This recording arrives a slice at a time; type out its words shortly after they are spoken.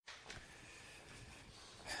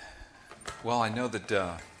Well, I know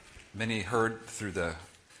that many heard through the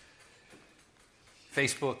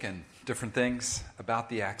Facebook and different things about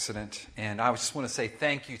the accident, and I just want to say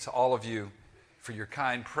thank you to all of you for your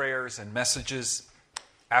kind prayers and messages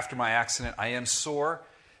after my accident. I am sore,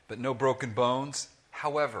 but no broken bones.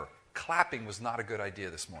 However, clapping was not a good idea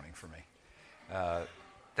this morning for me.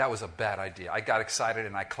 That was a bad idea. I got excited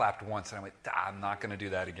and I clapped once, and I went, I'm not going to do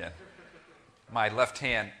that again. My left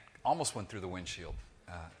hand almost went through the windshield.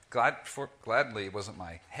 Gladly it wasn't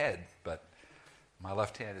my head, but my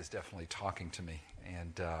left hand is definitely talking to me.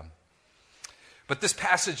 But this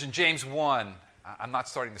passage in James 1, I'm not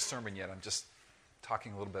starting the sermon yet. I'm just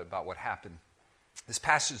talking a little bit about what happened. This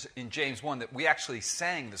passage in James 1 that we actually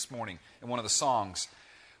sang this morning in one of the songs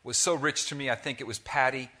was so rich to me. I think it was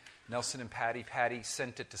Patty, Nelson and Patty. Patty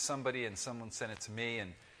sent it to somebody and someone sent it to me.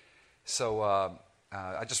 And so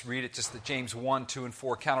I just read it, just the James 1, 2, and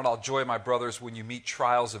 4. Count it all joy, my brothers, when you meet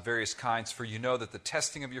trials of various kinds, for you know that the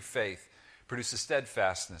testing of your faith produces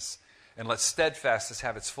steadfastness. And let steadfastness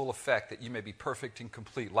have its full effect, that you may be perfect and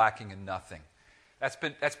complete, lacking in nothing.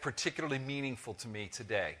 That's particularly meaningful to me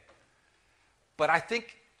today. But I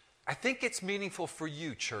think it's meaningful for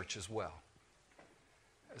you, church, as well.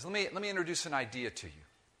 Let me introduce an idea to you.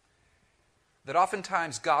 That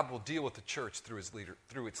oftentimes God will deal with the church through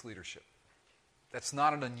its leadership. That's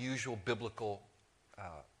not an unusual biblical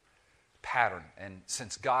pattern. And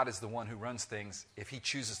since God is the one who runs things, if he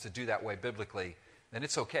chooses to do that way biblically, then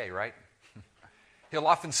it's okay, right? He'll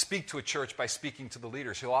often speak to a church by speaking to the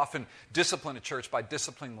leaders. He'll often discipline a church by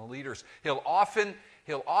disciplining the leaders. He'll often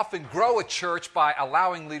grow a church by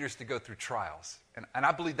allowing leaders to go through trials. And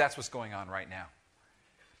I believe that's what's going on right now.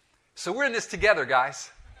 So we're in this together, guys.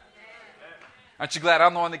 Aren't you glad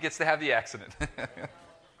I'm the one that gets to have the accident?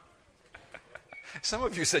 Some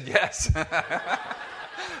of you said yes.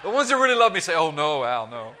 The ones that really love me say, oh, no, Al,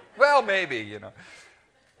 no. Well, maybe, you know.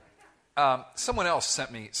 Someone else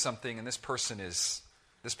sent me something, and this person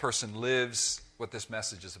lives what this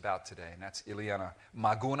message is about today, and that's Ileana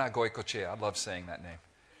Maguna Goikoche. I love saying that name.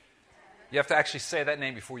 You have to actually say that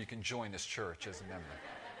name before you can join this church as a member.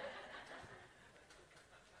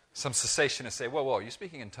 Some cessationists say, whoa, are you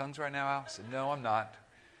speaking in tongues right now, Al? I said, no, I'm not.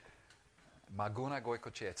 Maguna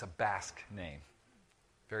Goikoche, it's a Basque name.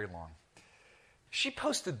 Very long. She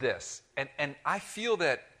posted this, and I feel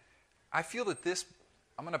that this,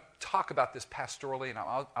 I'm going to talk about this pastorally, and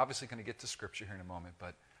I'm obviously going to get to Scripture here in a moment,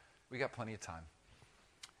 but we got plenty of time.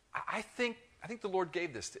 I think the Lord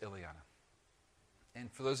gave this to Ileana. And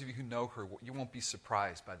for those of you who know her, you won't be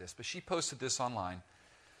surprised by this, but she posted this online.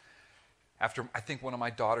 After, I think one of my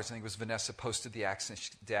daughters, I think it was Vanessa, posted the accident.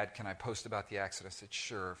 She said, Dad, can I post about the accident? I said,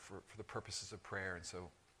 sure, for the purposes of prayer. And so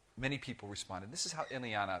many people responded. This is how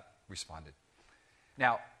Ileana responded.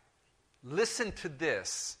 Now, listen to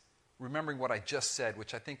this, remembering what I just said,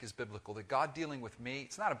 which I think is biblical, that God dealing with me,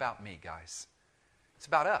 it's not about me, guys. It's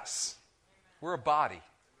about us. We're a body.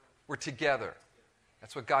 We're together.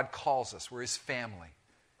 That's what God calls us. We're his family.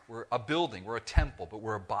 We're a building. We're a temple, but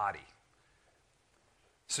we're a body.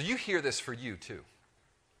 So you hear this for you, too.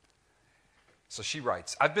 So she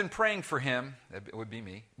writes, I've been praying for him, it would be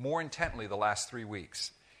me, more intently the last 3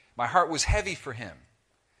 weeks. My heart was heavy for him.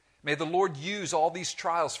 May the Lord use all these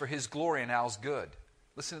trials for his glory and Al's good.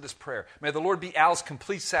 Listen to this prayer. May the Lord be Al's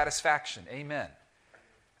complete satisfaction. Amen.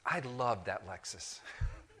 I love that Lexus.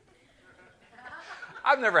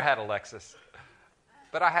 I've never had a Lexus,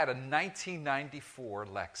 but I had a 1994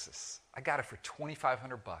 Lexus. I got it for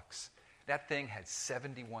 $2,500. That thing had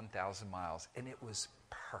 71,000 miles, and it was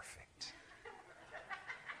perfect.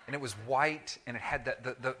 And it was white, and it had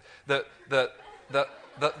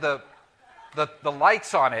the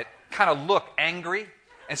lights on it kind of look angry.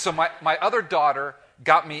 And so my other daughter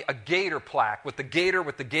got me a gator plaque with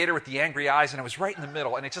the angry eyes, and it was right in the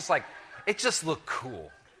middle, and it just looked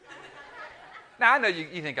cool. Now, I know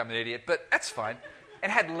you think I'm an idiot, but that's fine. It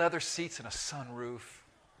had leather seats and a sunroof.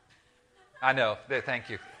 I know. Thank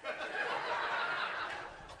you.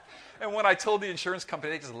 And when I told the insurance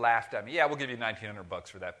company, they just laughed at me. Yeah, we'll give you $1,900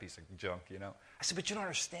 for that piece of junk, you know. I said, but you don't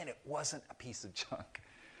understand. It wasn't a piece of junk.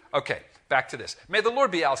 Okay, back to this. May the Lord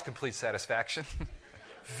be Al's complete satisfaction.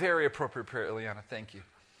 Very appropriate prayer, Ileana. Thank you.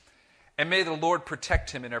 And may the Lord protect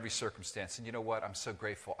him in every circumstance. And you know what? I'm so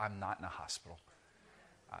grateful I'm not in a hospital.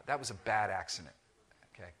 That was a bad accident.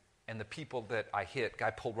 Okay, and the people that I hit, guy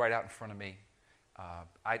pulled right out in front of me.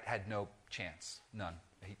 I had no chance, none.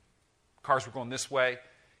 Cars were going this way.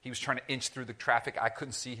 He was trying to inch through the traffic. I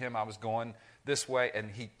couldn't see him. I was going this way. And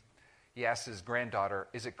he asked his granddaughter,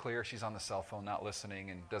 is it clear? She's on the cell phone, not listening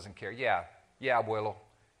and doesn't care. Yeah, abuelo.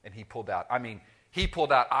 And he pulled out. He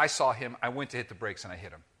pulled out. I saw him. I went to hit the brakes and I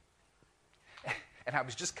hit him. And I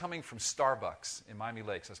was just coming from Starbucks in Miami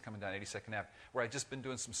Lakes. I was coming down 82nd Ave, where I'd just been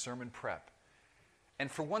doing some sermon prep. And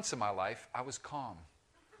for once in my life, I was calm,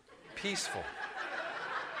 peaceful.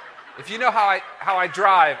 If you know how I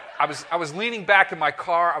drive, I was leaning back in my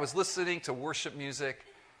car. I was listening to worship music.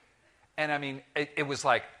 And I mean, it was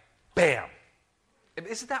like, bam.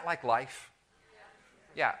 Isn't that like life?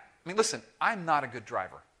 Yeah. I mean, listen, I'm not a good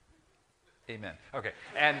driver. Amen. Okay.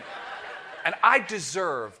 And I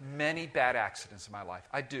deserve many bad accidents in my life.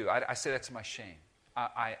 I do. I say that to my shame.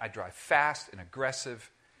 I drive fast and aggressive.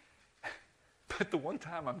 But the one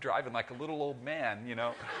time I'm driving like a little old man, you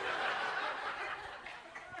know.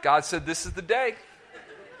 God said, this is the day.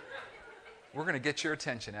 We're going to get your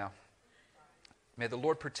attention now. May the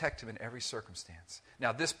Lord protect him in every circumstance.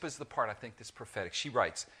 Now, this is the part I think that's prophetic. She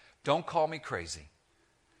writes, don't call me crazy,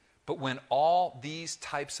 but when all these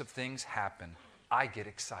types of things happen, I get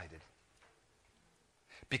excited.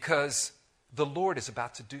 Because the Lord is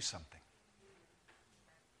about to do something.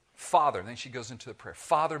 Father, then she goes into the prayer.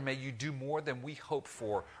 Father, may you do more than we hope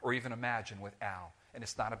for or even imagine with Al. And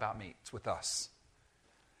it's not about me, it's with us.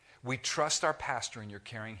 We trust our pastor in your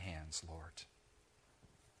caring hands, Lord.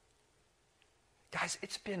 Guys,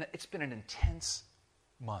 it's been an intense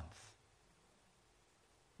month.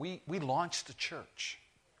 We launched a church.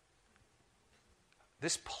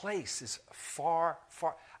 This place is far.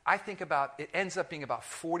 I think it ends up being about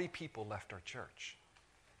 40 people left our church.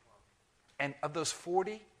 And of those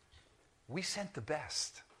 40, we sent the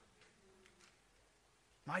best.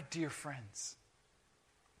 My dear friends,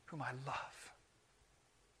 whom I love.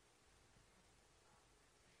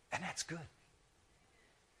 And that's good.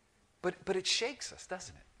 But it shakes us,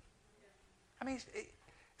 doesn't it? I mean,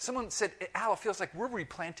 someone said, Al, it feels like we're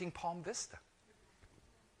replanting Palm Vista.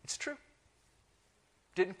 It's true.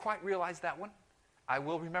 Didn't quite realize that one. I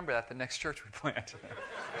will remember that the next church we plant.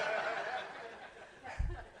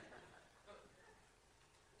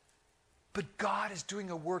 But God is doing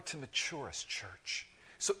a work to mature us, church.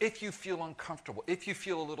 So if you feel uncomfortable, if you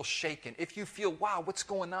feel a little shaken, if you feel, wow, what's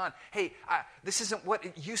going on? Hey, this isn't what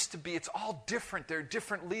it used to be. It's all different. There are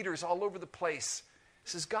different leaders all over the place.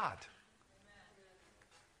 This is God.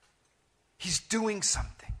 He's doing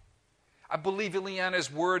something. I believe Ileana's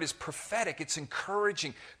word is prophetic. It's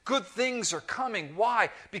encouraging. Good things are coming. Why?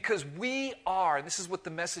 Because we are, and this is what the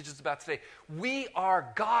message is about today, we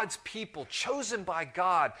are God's people, chosen by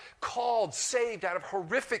God, called, saved out of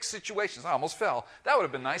horrific situations. I almost fell. That would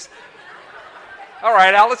have been nice. All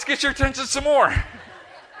right, Al, let's get your attention some more.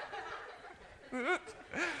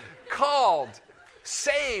 Called,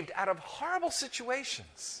 saved out of horrible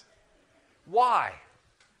situations. Why?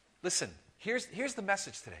 Listen, here's the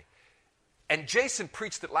message today. And Jason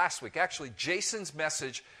preached it last week. Actually, Jason's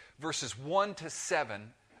message, verses 1 to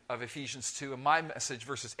 7 of Ephesians 2, and my message,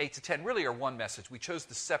 verses 8 to 10, really are one message. We chose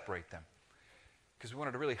to separate them because we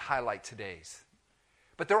wanted to really highlight today's.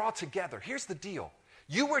 But they're all together. Here's the deal.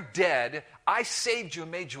 You were dead. I saved you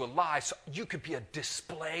and made you alive so you could be a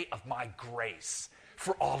display of my grace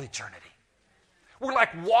for all eternity. We're like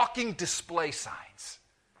walking display signs,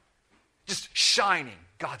 just shining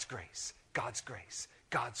God's grace, God's grace,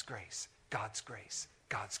 God's grace. God's grace,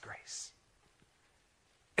 God's grace.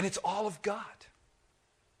 And it's all of God.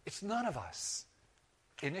 It's none of us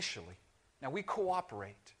initially. Now we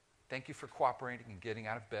cooperate. Thank you for cooperating and getting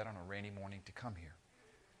out of bed on a rainy morning to come here.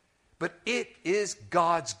 But it is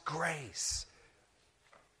God's grace.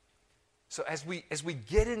 So as we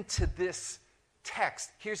get into this text,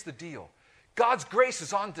 here's the deal. God's grace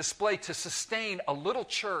is on display to sustain a little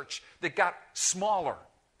church that got smaller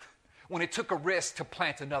when it took a risk to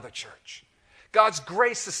plant another church. God's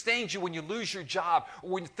grace sustains you when you lose your job, or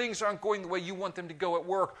when things aren't going the way you want them to go at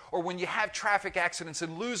work, or when you have traffic accidents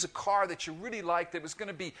and lose a car that you really liked that was going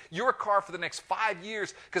to be your car for the next 5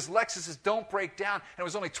 years because Lexuses don't break down and it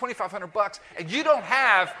was only $2,500 and you don't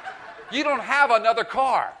have another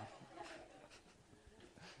car.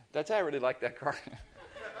 That's why I really like that car.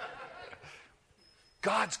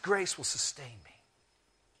 God's grace will sustain me.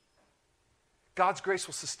 God's grace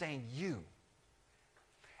will sustain you.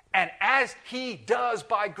 And as He does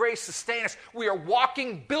by grace sustain us, we are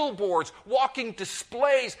walking billboards, walking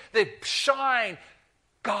displays that shine.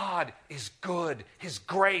 God is good. His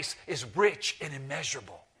grace is rich and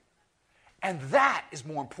immeasurable. And that is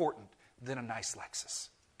more important than a nice Lexus.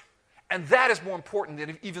 And that is more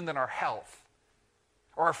important even than our health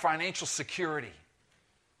or our financial security.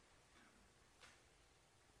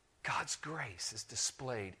 God's grace is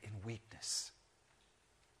displayed in weakness.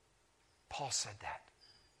 Paul said that.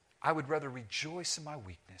 I would rather rejoice in my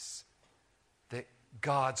weakness, that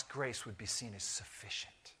God's grace would be seen as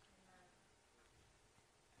sufficient.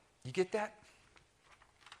 You get that?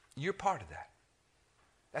 You're part of that.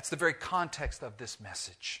 That's the very context of this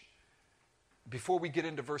message. Before we get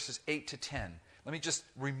into verses 8 to 10, let me just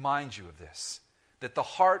remind you of this, that the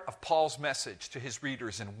heart of Paul's message to his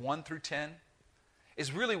readers in 1 through 10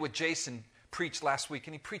 is really what Jason preached last week.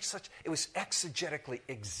 And he preached it was exegetically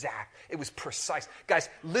exact. It was precise. Guys,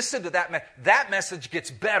 listen to that. That message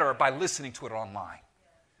gets better by listening to it online.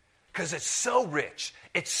 Because it's so rich.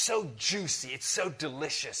 It's so juicy. It's so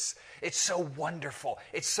delicious. It's so wonderful.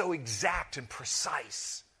 It's so exact and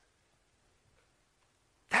precise.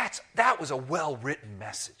 That was a well-written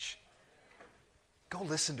message. Go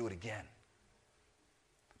listen to it again.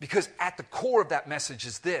 Because at the core of that message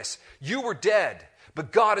is this: you were dead,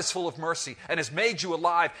 but God is full of mercy and has made you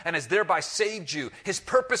alive and has thereby saved you. His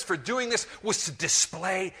purpose for doing this was to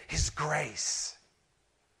display His grace.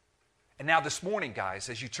 And now this morning, guys,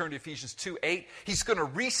 as you turn to Ephesians 2:8, he's going to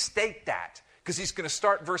restate that, because he's going to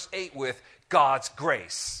start verse 8 with God's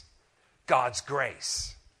grace. God's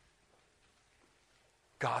grace.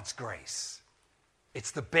 God's grace.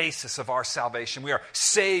 It's the basis of our salvation. We are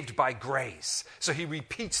saved by grace. So he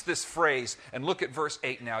repeats this phrase, and look at verse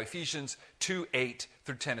 8 now. Ephesians 2:8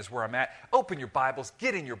 through 10 is where I'm at. Open your Bibles,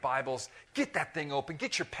 get in your Bibles, get that thing open,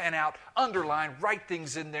 get your pen out, underline, write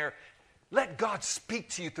things in there. Let God speak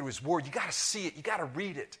to you through His Word. You got to see it. You got to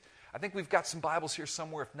read it. I think we've got some Bibles here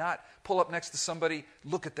somewhere. If not, pull up next to somebody,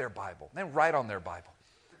 look at their Bible, then write on their Bible.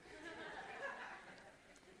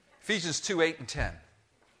 Ephesians 2:8 and 10.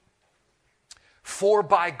 For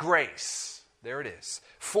by grace, there it is.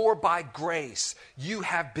 For by grace you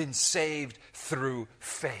have been saved through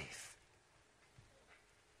faith.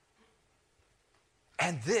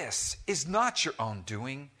 And this is not your own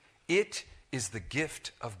doing. It is the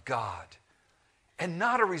gift of God, and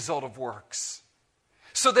not a result of works,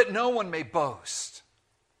 so that no one may boast.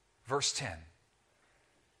 Verse 10.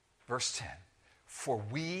 Verse 10. For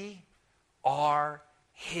we are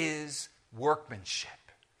His workmanship,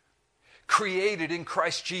 created in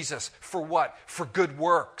Christ Jesus for what? For good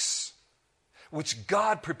works, which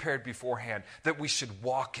God prepared beforehand that we should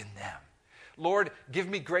walk in them. Lord, give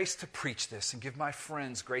me grace to preach this, and give my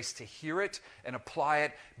friends grace to hear it and apply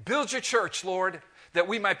it. Build your church, Lord, that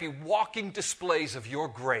we might be walking displays of your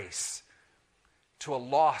grace to a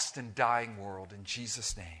lost and dying world. In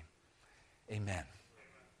Jesus' name, amen.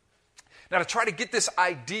 Now, to try to get this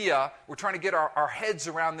idea, we're trying to get our heads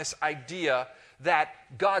around this idea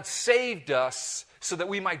that God saved us so that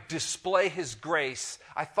we might display His grace.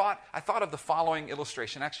 I thought of the following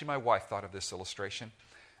illustration. Actually, my wife thought of this illustration.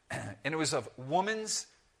 And it was of women's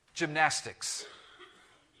gymnastics.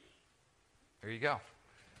 There you go.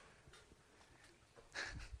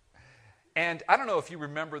 And I don't know if you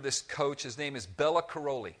remember this coach. His name is Bela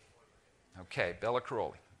Karolyi. Okay, Bela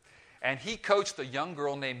Karolyi. And he coached a young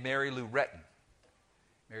girl named Mary Lou Retton.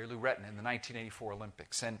 Mary Lou Retton in the 1984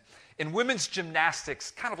 Olympics. And in women's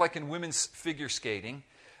gymnastics, kind of like in women's figure skating,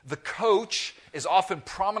 the coach is often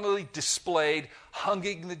prominently displayed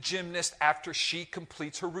hugging the gymnast after she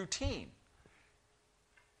completes her routine.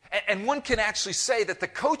 And one can actually say that the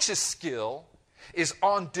coach's skill is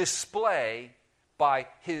on display by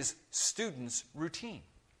his students' routine.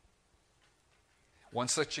 One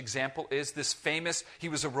such example is this famous, he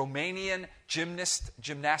was a Romanian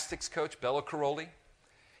gymnastics coach, Bela Karolyi.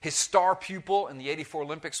 His star pupil in the 84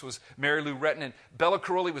 Olympics was Mary Lou Retton. And Bela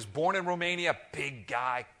Karolyi was born in Romania, big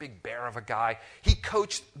guy, big bear of a guy. He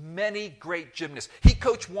coached many great gymnasts. He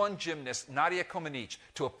coached one gymnast, Nadia Comaneci,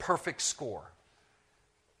 to a perfect score.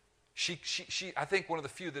 She I think one of the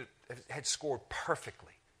few that had scored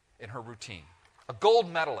perfectly in her routine. A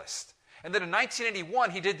gold medalist. And then in 1981,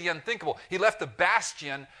 he did the unthinkable. He left the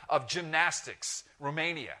bastion of gymnastics,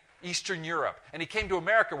 Romania, Eastern Europe. And he came to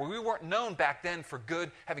America, where we weren't known back then for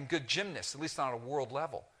having good gymnasts, at least on a world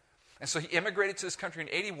level. And so he immigrated to this country in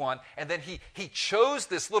 81, and then he chose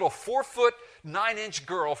this little 4'9"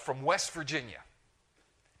 girl from West Virginia,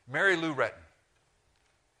 Mary Lou Retton.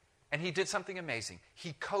 And he did something amazing.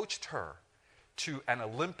 He coached her to an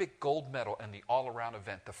Olympic gold medal in the all-around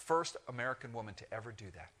event, the first American woman to ever do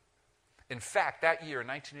that. In fact, that year in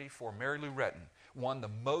 1984, Mary Lou Retton won the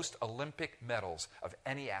most Olympic medals of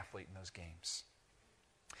any athlete in those games.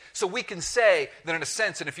 So we can say that in a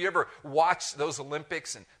sense, and if you ever watch those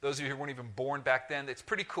Olympics, and those of you who weren't even born back then, it's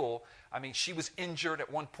pretty cool. I mean, she was injured at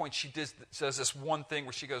one point. She does this one thing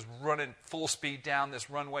where she goes running full speed down this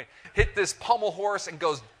runway, hit this pommel horse and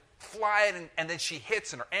goes flying, and then she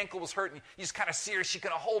hits, and her ankle was hurt, and you just kind of see her. She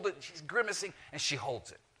kind of hold it, and she's grimacing, and she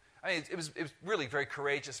holds it. I mean, it was really very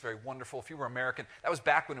courageous, very wonderful. If you were American, that was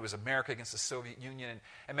back when it was America against the Soviet Union.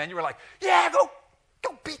 And man, you were like, yeah, go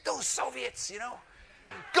beat those Soviets, you know.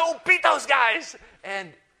 Go beat those guys.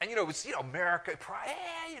 And And, it was, America, and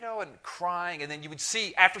crying. And then you would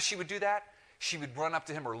see, after she would do that, she would run up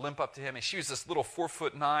to him or limp up to him. And she was this little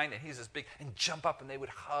 4'9", and he's this big, and jump up, and they would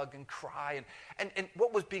hug and cry. And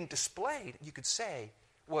what was being displayed, you could say,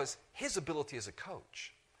 was his ability as a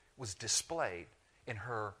coach was displayed in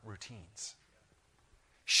her routines.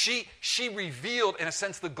 She revealed, in a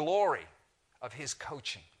sense, the glory of his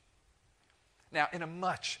coaching. Now, in a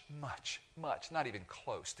much, much, much, not even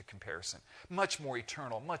close to comparison, much more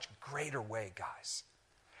eternal, much greater way, guys.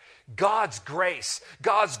 God's grace,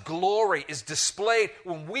 God's glory is displayed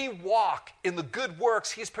when we walk in the good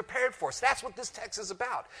works He's prepared for us. That's what this text is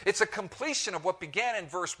about. It's a completion of what began in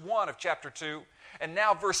verse 1 of chapter 2. And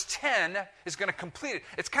now verse 10 is going to complete it.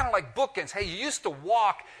 It's kind of like bookends. Hey, you used to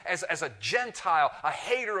walk as a Gentile, a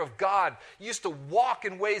hater of God. You used to walk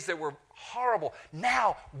in ways that were horrible.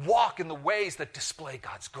 Now walk in the ways that display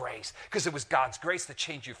God's grace. Because it was God's grace that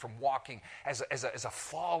changed you from walking as a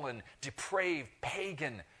fallen, depraved,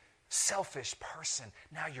 pagan, selfish person.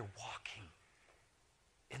 Now you're walking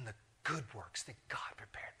in the good works that God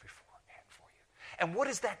prepared beforehand for you. And what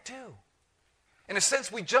does that do? In a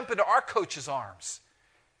sense, we jump into our coach's arms.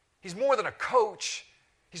 He's more than a coach.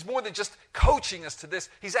 He's more than just coaching us to this.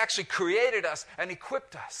 He's actually created us and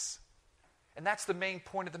equipped us. And that's the main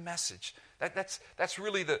point of the message. That's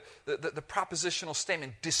really the propositional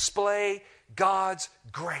statement. Display God's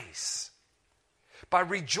grace by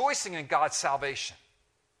rejoicing in God's salvation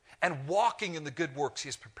and walking in the good works He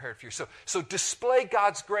has prepared for you. So display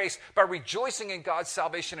God's grace by rejoicing in God's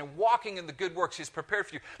salvation and walking in the good works He has prepared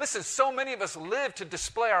for you. Listen, so many of us live to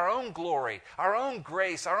display our own glory, our own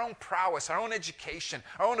grace, our own prowess, our own education,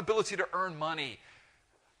 our own ability to earn money,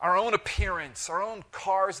 our own appearance, our own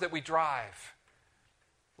cars that we drive,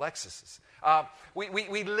 Lexuses.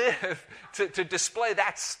 We live to display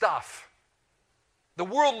that stuff. The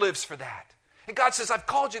world lives for that. And God says, I've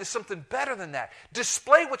called you to something better than that.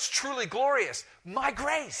 Display what's truly glorious, my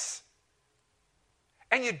grace.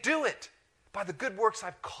 And you do it by the good works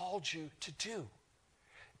I've called you to do.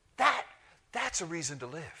 That's a reason to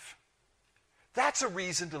live. That's a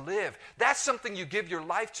reason to live. That's something you give your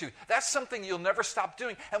life to. That's something you'll never stop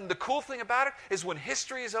doing. And the cool thing about it is when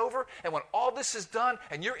history is over and when all this is done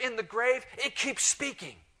and you're in the grave, it keeps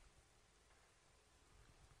speaking.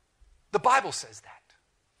 The Bible says that.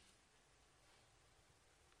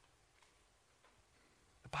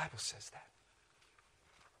 The Bible says that.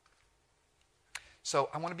 So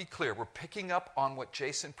I want to be clear. We're picking up on what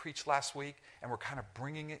Jason preached last week, and we're kind of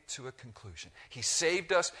bringing it to a conclusion. He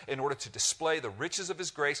saved us in order to display the riches of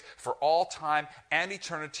His grace for all time and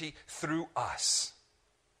eternity through us.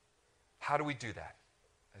 How do we do that?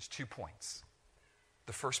 There's 2 points.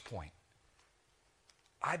 The first point,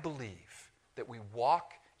 I believe that we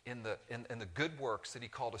walk in the good works that He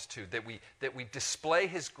called us to, that we display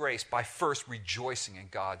His grace by first rejoicing in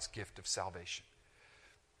God's gift of salvation.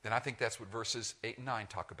 Then I think that's what verses 8 and 9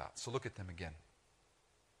 talk about. So look at them again.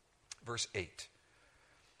 Verse 8.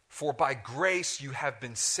 For by grace you have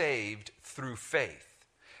been saved through faith.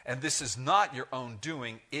 And this is not your own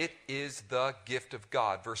doing, it is the gift of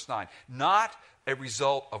God. Verse 9. Not a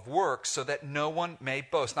result of works, so that no one may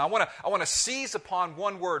boast. Now I want to seize upon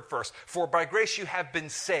one word first. For by grace you have been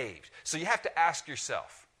saved. So you have to ask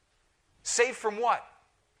yourself, saved from what?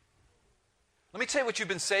 Let me tell you what you've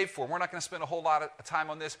been saved for. We're not going to spend a whole lot of time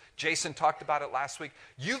on this. Jason talked about it last week.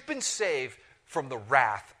 You've been saved from the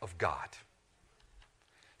wrath of God.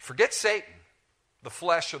 Forget Satan, the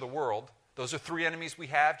flesh, or the world. Those are 3 enemies we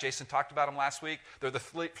have. Jason talked about them last week. They're the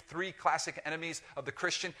 3 classic enemies of the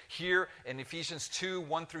Christian. Here in Ephesians 2,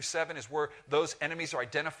 1 through 7 is where those enemies are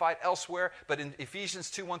identified elsewhere. But in Ephesians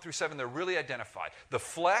 2, 1 through 7, they're really identified. The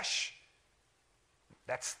flesh,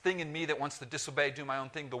 that thing in me that wants to disobey, do my own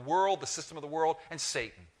thing. The world, the system of the world, and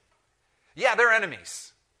Satan. Yeah, they're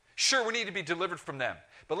enemies. Sure, we need to be delivered from them.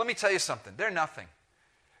 But let me tell you something. They're nothing.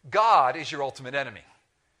 God is your ultimate enemy.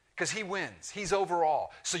 Because He wins. He's over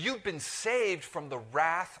all. So you've been saved from the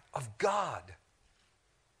wrath of God.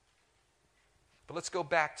 But let's go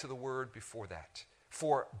back to the word before that.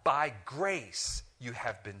 For by grace you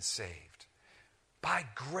have been saved. By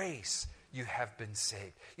grace you have been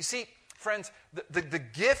saved. You see, friends, the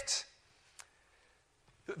gift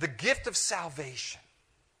of salvation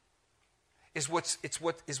is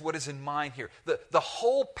what is in mind here. The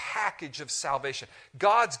whole package of salvation.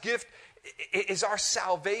 God's gift is our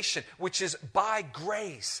salvation, which is by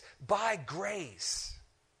grace. By grace.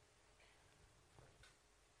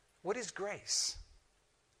 What is grace?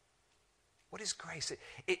 What is grace?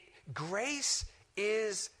 Grace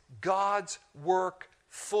is God's work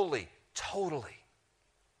fully, totally.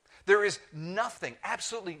 There is nothing,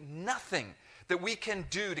 absolutely nothing that we can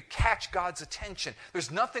do to catch God's attention.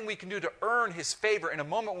 There's nothing we can do to earn his favor. In a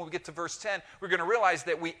moment when we get to verse 10, we're going to realize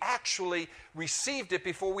that we actually received it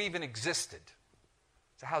before we even existed.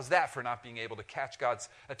 So how's that for not being able to catch God's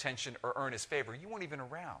attention or earn his favor? You weren't even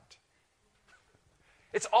around.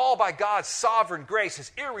 It's all by God's sovereign grace,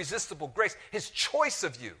 his irresistible grace, his choice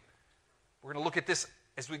of you. We're going to look at this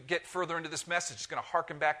as we get further into this message. It's going to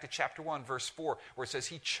harken back to chapter 1, verse 4, where it says,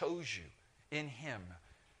 he chose you in him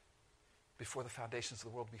before the foundations of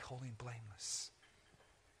the world to be holy and blameless.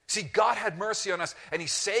 See, God had mercy on us, and he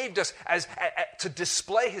saved us to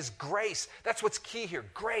display his grace. That's what's key here.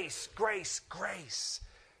 Grace, grace, grace.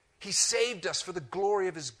 He saved us for the glory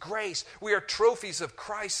of his grace. We are trophies of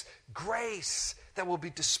Christ's grace that will be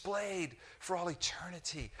displayed for all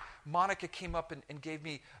eternity. Monica came up and gave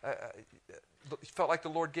me, felt like the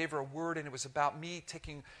Lord gave her a word, and it was about me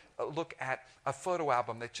taking a look at a photo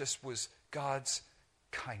album that just was God's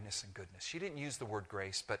kindness and goodness. She didn't use the word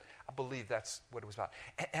grace, but I believe that's what it was about.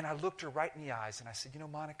 And I looked her right in the eyes, and I said, you know,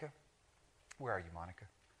 Monica, where are you, Monica?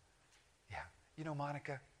 Yeah, you know,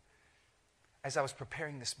 Monica, as I was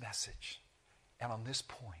preparing this message, and on this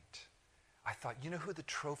point, I thought, you know who the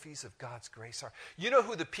trophies of God's grace are? You know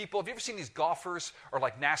who the people, have you ever seen these golfers, or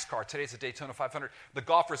like NASCAR, today's the Daytona 500, the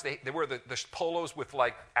golfers, they wear the polos with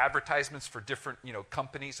like advertisements for different,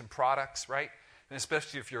 companies and products, right? And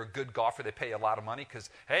especially if you're a good golfer, they pay you a lot of money because,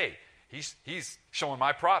 hey, he's showing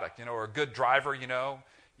my product, or a good driver,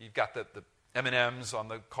 you've got the M&Ms on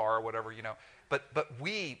the car or whatever, But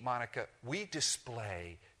we, Monica, we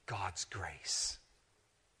display God's grace.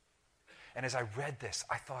 And as I read this,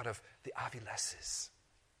 I thought of the Avileses.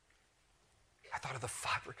 I thought of the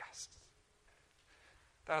Fabregas.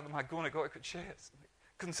 I thought of the Maguna Goicocheas,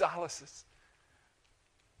 Gonzaleses.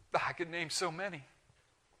 I could name so many.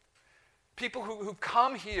 People who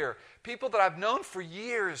come here, people that I've known for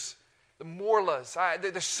years, the Morlas,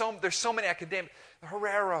 there's so many I could name, the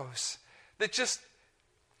Herreros, that just,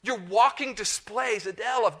 you're walking displays,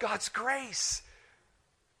 Adele, of God's grace.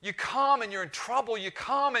 You come and you're in trouble. You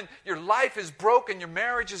come and your life is broken. Your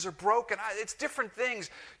marriages are broken. It's different things.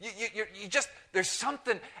 You just, there's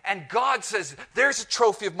something. And God says, there's a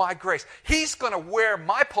trophy of my grace. He's going to wear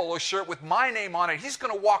my polo shirt with my name on it. He's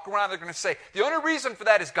going to walk around. They're going to say, the only reason for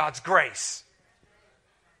that is God's grace.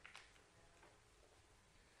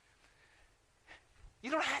 You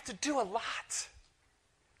don't have to do a lot.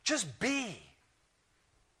 Just be.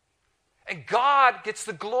 And God gets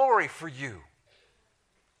the glory for you.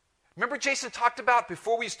 Remember Jason talked about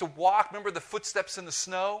before we used to walk, remember the footsteps in the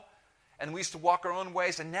snow? And we used to walk our own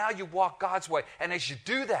ways, and now you walk God's way. And as you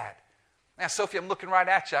do that, now Sophie, I'm looking right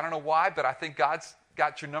at you. I don't know why, but I think God's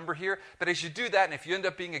got your number here. But as you do that, and if you end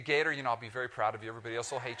up being a Gator, I'll be very proud of you. Everybody else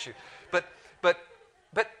will hate you. But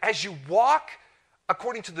as you walk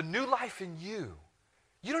according to the new life in you,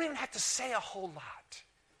 you don't even have to say a whole lot.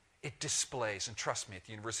 It displays, and trust me, at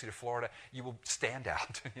the University of Florida, you will stand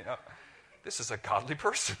out, This is a godly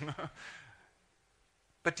person.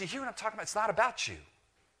 But do you hear what I'm talking about? It's not about you,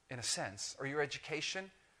 in a sense, or your education,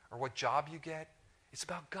 or what job you get. It's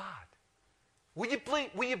about God. Will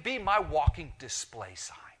you be my walking display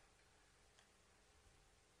sign?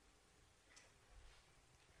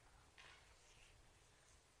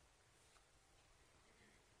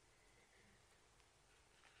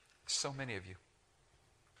 So many of you.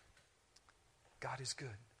 God is good.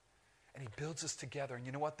 And he builds us together. And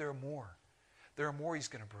you know what? There are more. There are more he's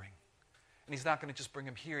going to bring. And he's not going to just bring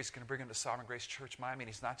them here. He's going to bring them to Sovereign Grace Church Miami. And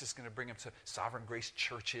he's not just going to bring them to Sovereign Grace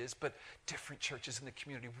churches, but different churches in the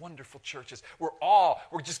community, wonderful churches. We're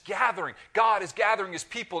just gathering. God is gathering his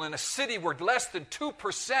people in a city where less than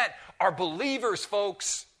 2% are believers,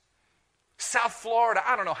 folks. South Florida,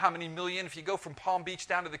 I don't know how many million. If you go from Palm Beach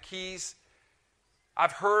down to the Keys,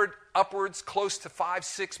 I've heard upwards close to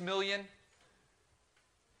 5-6 million.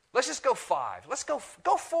 Let's just go 5. Let's go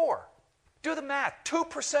 4. Do the math.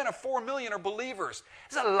 2% of 4 million are believers.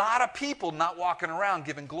 There's a lot of people not walking around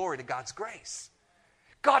giving glory to God's grace.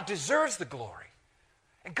 God deserves the glory.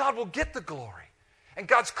 And God will get the glory. And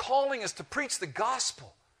God's calling us to preach the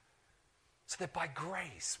gospel so that by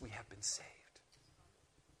grace we have been saved.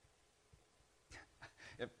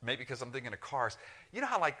 Maybe because I'm thinking of cars. You know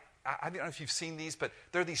how I don't know if you've seen these, but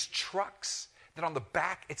there are these trucks that on the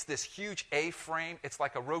back, it's this huge A-frame. It's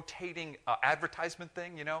like a rotating advertisement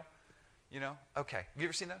thing, Okay. Have you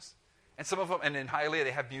ever seen those? And some of them, and in Hialeah,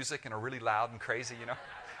 they have music and are really loud and crazy,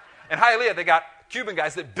 In Hialeah, they got Cuban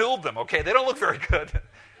guys that build them, okay? They don't look very good.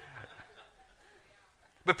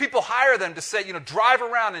 But people hire them to say, drive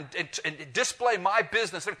around and display my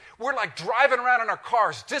business. We're like driving around in our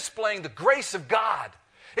cars, displaying the grace of God.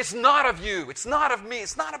 It's not of you. It's not of me.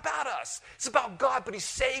 It's not about us. It's about God, but He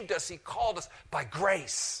saved us. He called us by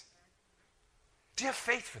grace. Do you have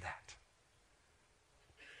faith for that?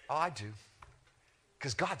 Oh, I do.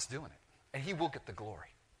 Because God's doing it. And He will get the glory.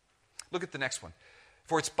 Look at the next one.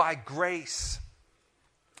 For it's by grace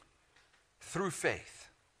through faith.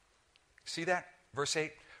 See that? Verse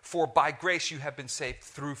 8. For by grace you have been saved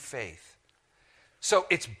through faith. So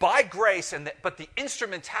it's by grace, but the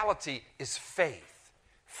instrumentality is faith.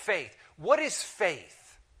 Faith. What is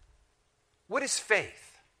faith? What is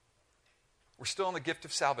faith? We're still on the gift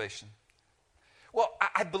of salvation. Well,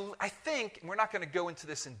 I think, and we're not going to go into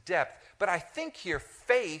this in depth, but I think here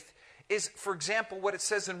faith is, for example, what it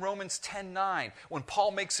says in Romans 10:9, when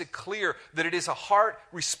Paul makes it clear that it is a heart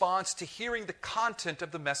response to hearing the content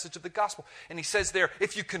of the message of the gospel. And he says there,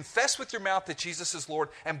 if you confess with your mouth that Jesus is Lord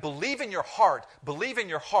and believe in your heart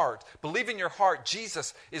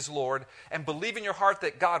Jesus is Lord, and believe in your heart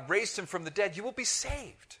that God raised Him from the dead, you will be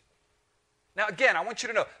saved. Now again, I want you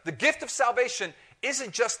to know, the gift of salvation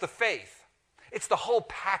isn't just the faith. It's the whole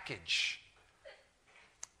package.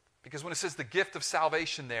 Because when it says the gift of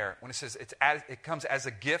salvation there, when it says it comes as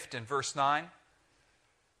a gift in verse 9,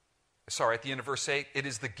 at the end of verse 8, it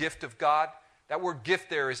is the gift of God. That word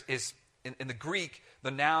gift there is in the Greek,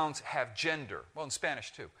 the nouns have gender. Well, in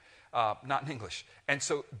Spanish too, not in English. And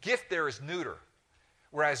so gift there is neuter,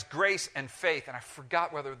 whereas grace and faith, and I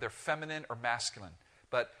forgot whether they're feminine or masculine,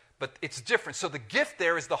 but it's different. So the gift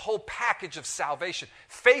there is the whole package of salvation.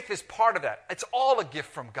 Faith is part of that. It's all a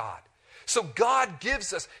gift from God. So God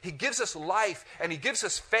gives us, He gives us life, and He gives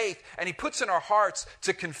us faith, and He puts in our hearts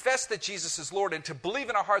to confess that Jesus is Lord and to believe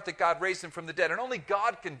in our heart that God raised Him from the dead. And only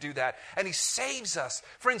God can do that. And He saves us.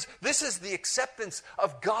 Friends, this is the acceptance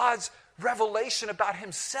of God's revelation about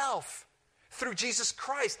Himself through Jesus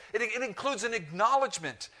Christ. It includes an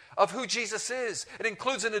acknowledgement of who Jesus is. It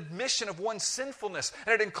includes an admission of one's sinfulness.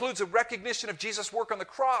 And it includes a recognition of Jesus' work on the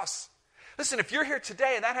cross. Listen, if you're here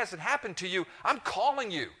today and that hasn't happened to you, I'm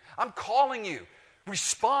calling you. I'm calling you.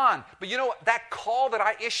 Respond. But you know what? That call that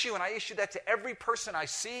I issue, and I issue that to every person I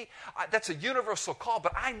see, that's a universal call.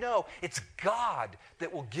 But I know it's God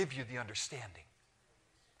that will give you the understanding.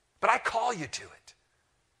 But I call you to it.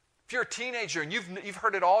 If you're a teenager and you've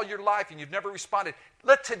heard it all your life and you've never responded,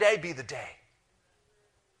 let today be the day.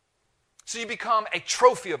 So you become a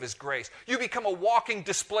trophy of His grace. You become a walking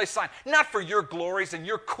display sign, not for your glories and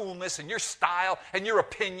your coolness and your style and your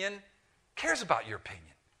opinion. Who cares about your opinion?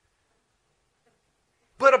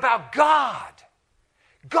 But about God.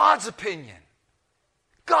 God's opinion.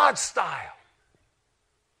 God's style.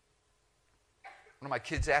 One of my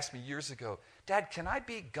kids asked me years ago, Dad, can I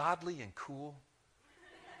be godly and cool?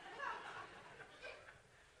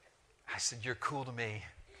 I said, you're cool to me.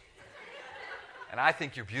 And I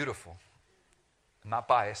think you're beautiful. I'm not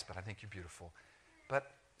biased, but I think you're beautiful.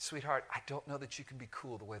 But, sweetheart, I don't know that you can be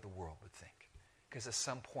cool the way the world would think. Because at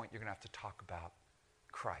some point, you're going to have to talk about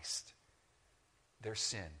Christ, their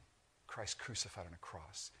sin, Christ crucified on a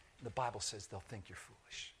cross. And the Bible says they'll think you're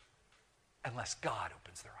foolish unless God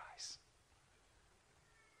opens their eyes.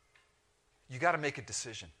 You got to make a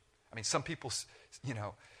decision. I mean, some people,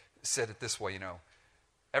 said it this way,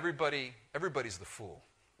 everybody's the fool.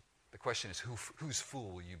 The question is, whose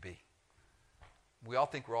fool will you be? We all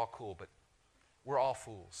think we're all cool, but we're all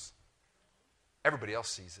fools. Everybody else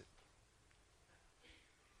sees it.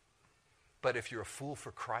 But if you're a fool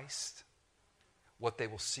for Christ, what they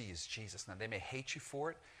will see is Jesus. Now, they may hate you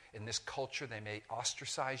for it. In this culture, they may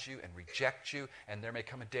ostracize you and reject you, and there may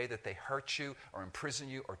come a day that they hurt you or imprison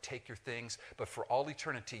you or take your things. But for all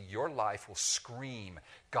eternity, your life will scream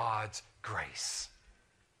God's grace.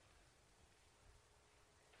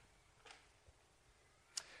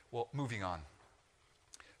 Well, moving on.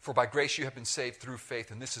 For by grace you have been saved through faith,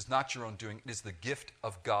 and this is not your own doing. It is the gift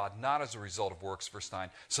of God, not as a result of works, verse 9,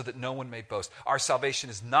 so that no one may boast. Our salvation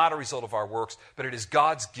is not a result of our works, but it is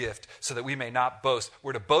God's gift, so that we may not boast.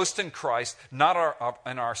 We're to boast in Christ, not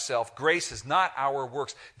in ourselves. Grace is not our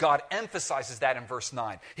works. God emphasizes that in verse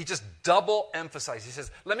 9. He just double emphasizes. He says,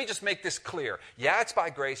 let me just make this clear. Yeah, it's by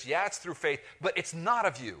grace. Yeah, it's through faith, but it's not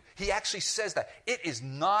of you. He actually says that. It is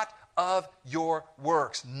not of your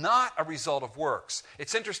works, not a result of works.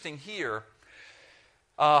 It's interesting here,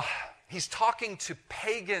 he's talking to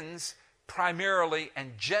pagans primarily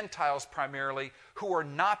and Gentiles primarily who are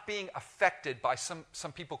not being affected by some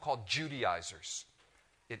people called Judaizers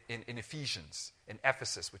in Ephesians, in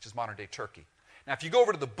Ephesus, which is modern-day Turkey. Now, if you go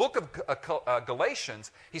over to the book of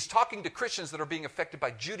Galatians, he's talking to Christians that are being affected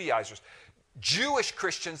by Judaizers. Jewish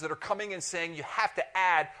Christians that are coming and saying you have to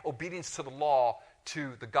add obedience to the law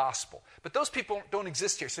to the gospel. But those people don't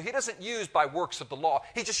exist here. So he doesn't use by works of the law.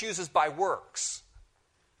 He just uses by works.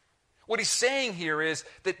 What he's saying here is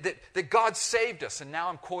that God saved us. And now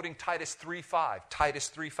I'm quoting Titus 3:5. Titus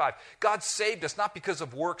 3:5. God saved us not because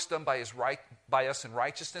of works done by us in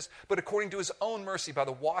righteousness, but according to his own mercy by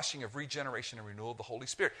the washing of regeneration and renewal of the Holy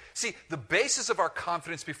Spirit. See, the basis of our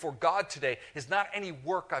confidence before God today is not any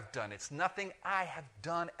work I've done. It's nothing I have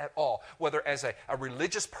done at all. Whether as a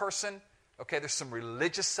religious person, okay, there's some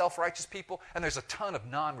religious self-righteous people, and there's a ton of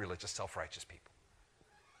non-religious self-righteous people.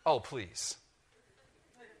 Oh, please.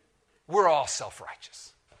 We're all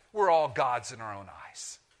self-righteous. We're all gods in our own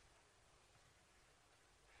eyes.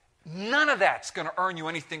 None of that's going to earn you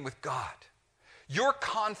anything with God. Your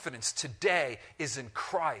confidence today is in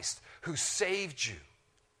Christ who saved you.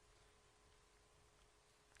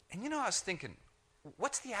 And I was thinking,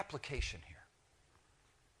 what's the application here?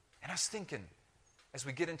 And I was thinking, as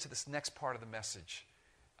we get into this next part of the message,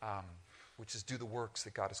 which is do the works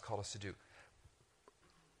that God has called us to do.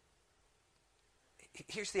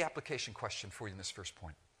 Here's the application question for you in this first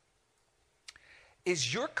point.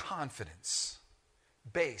 Is your confidence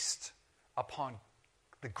based upon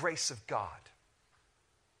the grace of God?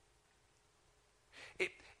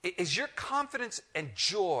 Is your confidence and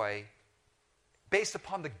joy based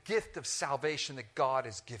upon the gift of salvation that God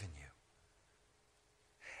has given you?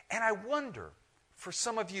 And I wonder, for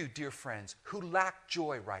some of you, dear friends, who lack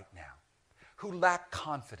joy right now, who lack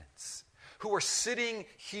confidence, who are sitting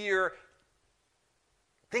here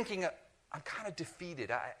thinking, I'm kind of defeated.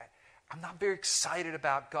 I'm not very excited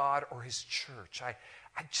about God or his church.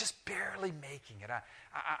 I'm just barely making it.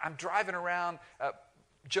 I'm driving around.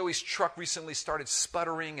 Joey's truck recently started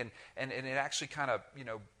sputtering, and it actually kind of,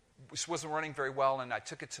 wasn't running very well, and I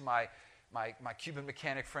took it to my Cuban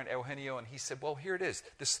mechanic friend, Eugenio, and he said, well, here it is.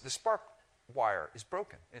 The spark wire is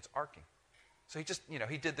broken. It's arcing. So he just,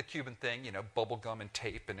 he did the Cuban thing, bubble gum and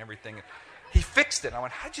tape and everything. He fixed it. I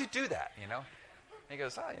went, how'd you do that, He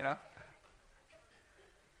goes,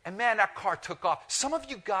 And man, that car took off. Some of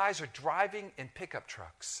you guys are driving in pickup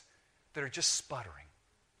trucks that are just sputtering.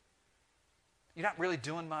 You're not really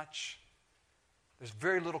doing much. There's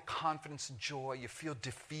very little confidence and joy. You feel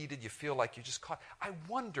defeated. You feel like you're just caught. I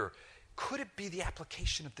wonder, could it be the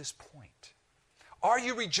application of this point? Are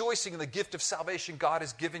you rejoicing in the gift of salvation God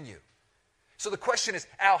has given you? So the question is,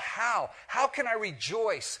 Al, how? How can I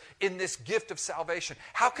rejoice in this gift of salvation?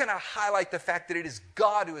 How can I highlight the fact that it is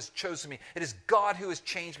God who has chosen me? It is God who has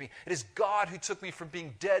changed me. It is God who took me from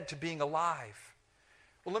being dead to being alive.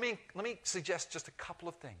 Well, let me suggest just a couple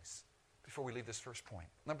of things before we leave this first point.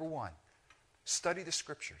 Number one, study the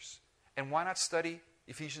Scriptures. And why not study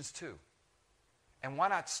Ephesians 2? And why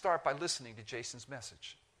not start by listening to Jason's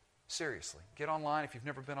message? Seriously. Get online. If you've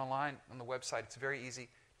never been online on the website, it's very easy.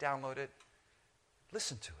 Download it.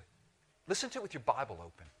 Listen to it. Listen to it with your Bible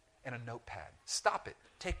open and a notepad. Stop it.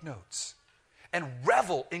 Take notes. And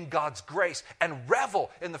revel in God's grace. And revel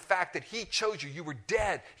in the fact that he chose you. You were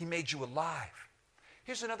dead. He made you alive.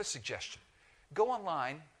 Here's another suggestion. Go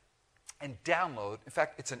online and download. In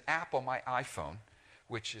fact, it's an app on my iPhone,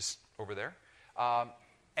 which is over there.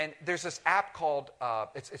 And there's this app called,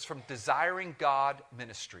 it's from Desiring God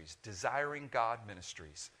Ministries. Desiring God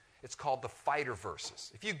Ministries. It's called the Fighter Verses.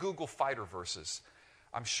 If you Google Fighter Verses,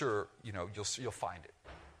 I'm sure you'll find it.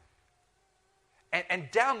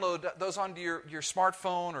 And download those onto your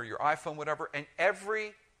smartphone or your iPhone, whatever, and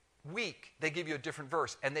every week they give you a different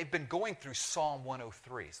verse. And they've been going through Psalm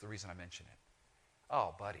 103 is the reason I mention it.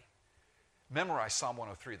 Oh, buddy. Memorize Psalm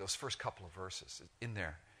 103, those first couple of verses in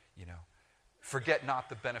there, Forget not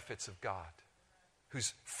the benefits of God,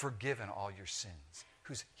 who's forgiven all your sins,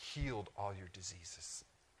 who's healed all your diseases.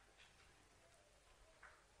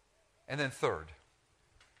 And then third,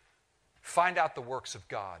 find out the works of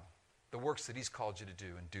God, the works that he's called you to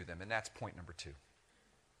do, and do them. And that's point number 2.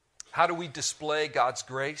 How do we display God's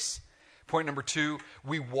grace? Point number 2,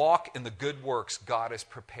 we walk in the good works God has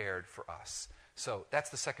prepared for us. So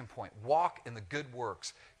that's the second point. Walk in the good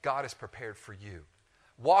works God has prepared for you.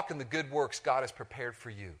 Walk in the good works God has prepared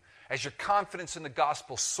for you. As your confidence in the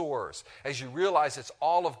gospel soars, as you realize it's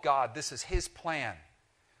all of God, this is his plan,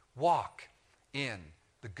 walk in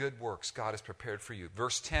the good works God has prepared for you.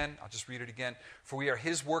 Verse 10, I'll just read it again. For we are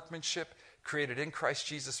his workmanship, created in Christ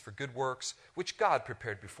Jesus for good works, which God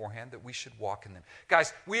prepared beforehand that we should walk in them.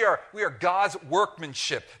 Guys, we are God's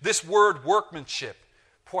workmanship. This word workmanship,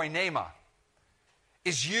 poinema,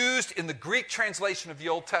 is used in the Greek translation of the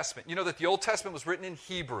Old Testament. You know that the Old Testament was written in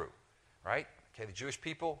Hebrew, right? Okay, the Jewish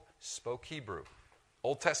people spoke Hebrew.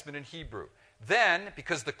 Old Testament in Hebrew. Then,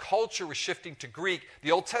 because the culture was shifting to Greek,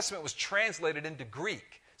 the Old Testament was translated into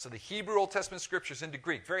Greek. So the Hebrew Old Testament scriptures into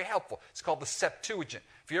Greek, very helpful. It's called the Septuagint.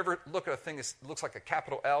 If you ever look at a thing that looks like a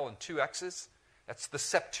capital L and two X's, that's the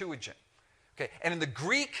Septuagint. Okay, and in the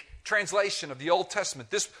Greek translation of the Old Testament,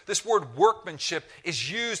 this word workmanship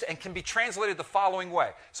is used and can be translated the following way.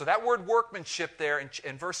 So that word workmanship there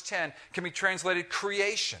in verse 10 can be translated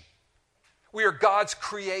creation. We are God's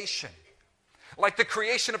creation. Like the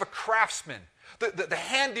creation of a craftsman. The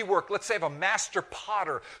handiwork, let's say, of a master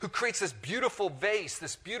potter who creates this beautiful vase,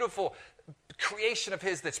 this beautiful creation of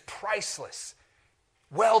his that's priceless.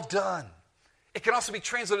 Well done. It can also be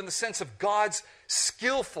translated in the sense of God's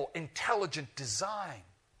skillful, intelligent design.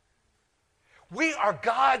 We are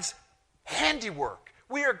God's handiwork.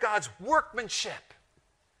 We are God's workmanship.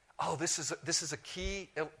 Oh, this is a key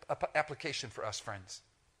application for us, friends.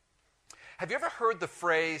 Have you ever heard the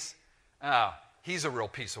phrase, "Oh, he's a real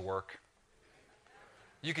piece of work"?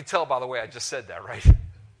 You can tell by the way I just said that, right?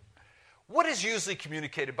 What is usually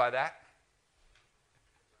communicated by that?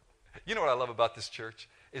 You know what I love about this church?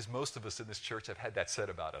 Is most of us in this church have had that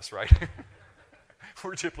said about us, right?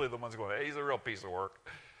 We're typically the ones going, "Hey, he's a real piece of work."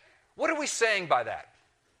 What are we saying by that?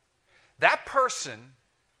 That person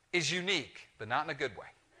is unique, but not in a good way.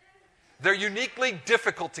 They're uniquely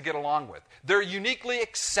difficult to get along with. They're uniquely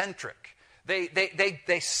eccentric.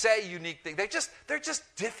 They say unique things. They're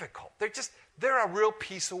just difficult. They're a real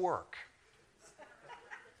piece of work.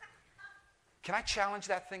 Can I challenge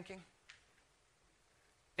that thinking?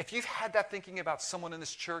 If you've had that thinking about someone in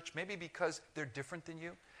this church, maybe because they're different than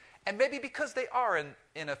you, and maybe because they are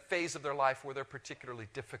in a phase of their life where they're particularly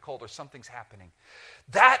difficult or something's happening,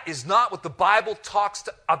 that is not what the Bible talks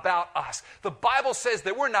about us. The Bible says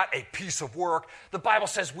that we're not a piece of work. The Bible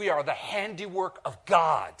says we are the handiwork of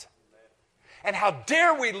God. And how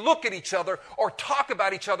dare we look at each other or talk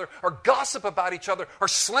about each other or gossip about each other or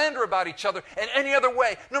slander about each other in any other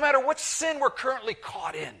way, no matter what sin we're currently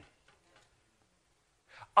caught in.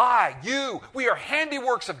 We are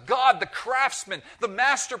handiworks of God, the craftsman, the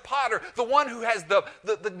master potter, the one who has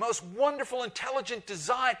the most wonderful, intelligent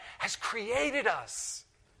design, has created us.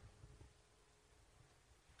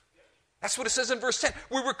 That's what it says in verse 10.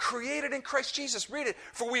 We were created in Christ Jesus. Read it.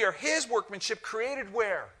 For we are His workmanship, created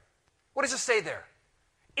where? What does it say there?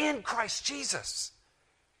 In Christ Jesus.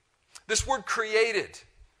 This word created,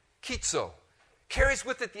 kitzo, carries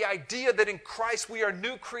with it the idea that in Christ we are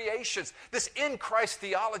new creations. This in Christ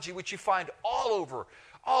theology, which you find all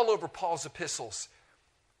over Paul's epistles,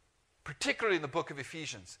 particularly in the book of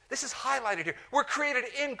Ephesians. This is highlighted here. We're created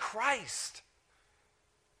in Christ.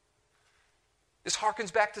 This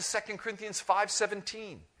harkens back to 2 Corinthians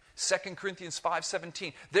 5:17. 2 Corinthians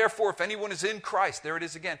 5:17. Therefore, if anyone is in Christ, there it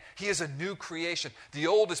is again, he is a new creation. The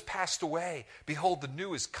old has passed away. Behold, the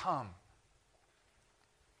new has come.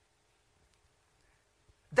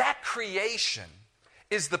 That creation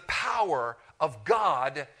is the power of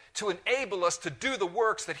God to enable us to do the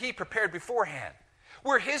works that He prepared beforehand.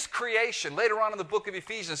 We're His creation. Later on in the book of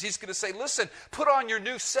Ephesians, He's going to say, listen, put on your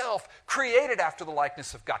new self, created after the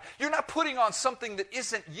likeness of God. You're not putting on something that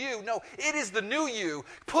isn't you. No, it is the new you.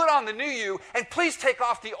 Put on the new you, and please take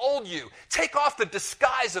off the old you. Take off the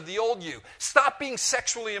disguise of the old you. Stop being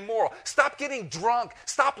sexually immoral. Stop getting drunk.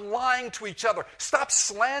 Stop lying to each other. Stop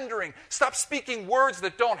slandering. Stop speaking words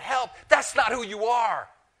that don't help. That's not who you are.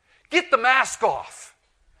 Get the mask off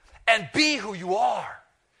and be who you are.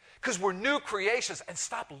 Because we're new creations, and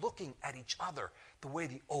stop looking at each other the way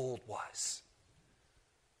the old was.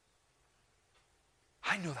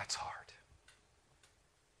 I know that's hard.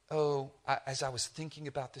 As I was thinking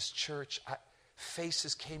about this church,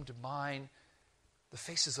 faces came to mind, the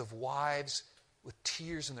faces of wives with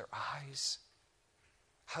tears in their eyes,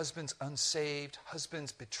 husbands unsaved,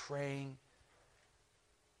 husbands betraying.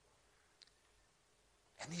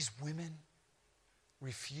 And these women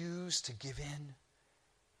refused to give in.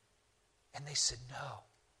 And they said, no,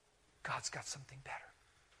 God's got something better.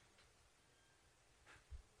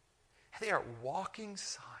 And they are walking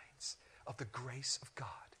signs of the grace of God.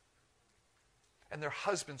 And their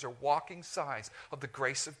husbands are walking signs of the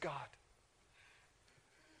grace of God.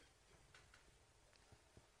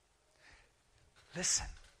 Listen,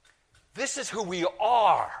 this is who we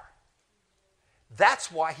are.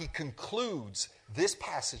 That's why he concludes this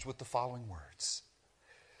passage with the following words.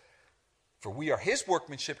 For we are His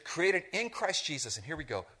workmanship, created in Christ Jesus, and here we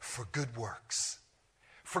go, for good works.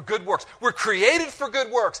 For good works. We're created for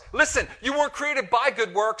good works. Listen, you weren't created by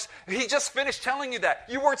good works. He just finished telling you that.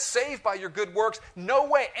 You weren't saved by your good works. No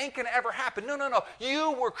way, ain't going to ever happen. No.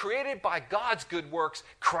 You were created by God's good works,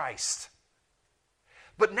 Christ.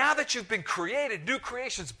 But now that you've been created, new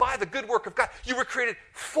creations by the good work of God, you were created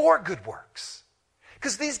for good works.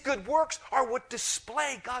 Because these good works are what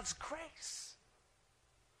display God's grace.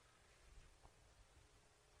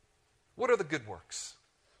 What are the good works?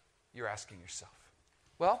 You're asking yourself.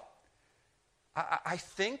 Well, I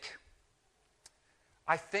think,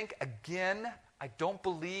 again, I don't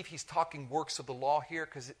believe he's talking works of the law here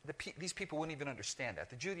because these people wouldn't even understand that.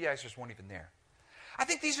 The Judaizers weren't even there. I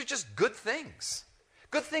think these are just good things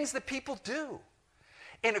that people do.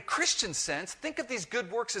 In a Christian sense, think of these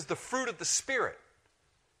good works as the fruit of the Spirit.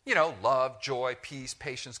 You know, love, joy, peace,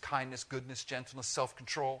 patience, kindness, goodness, gentleness,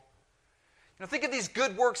 self-control. You know, think of these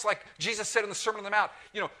good works like Jesus said in the Sermon on the Mount,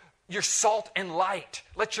 you know, you're salt and light.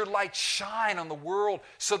 Let your light shine on the world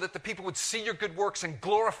so that the people would see your good works and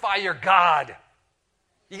glorify your God.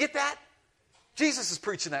 You get that? Jesus is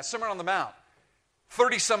preaching that, Sermon on the Mount,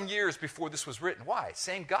 30-some years before this was written. Why?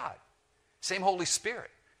 Same God, same Holy Spirit,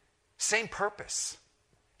 same purpose.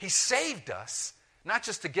 He saved us, not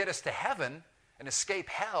just to get us to heaven and escape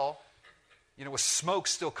hell, you know, with smoke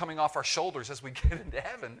still coming off our shoulders as we get into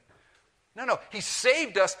heaven. No, he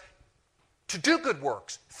saved us to do good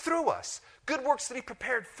works through us, good works that he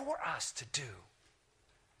prepared for us to do.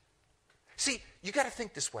 See, you got to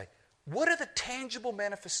think this way. What are the tangible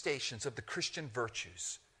manifestations of the Christian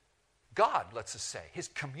virtues? God lets us say, his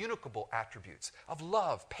communicable attributes of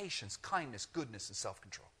love, patience, kindness, goodness, and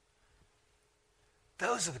self-control.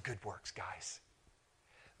 Those are the good works, guys.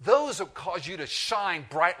 Those will cause you to shine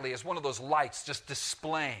brightly as one of those lights just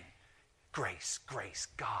displaying grace, grace,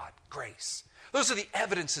 God, grace. Those are the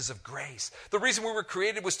evidences of grace. The reason we were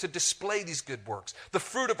created was to display these good works, the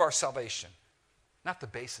fruit of our salvation, not the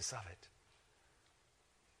basis of it.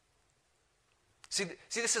 See,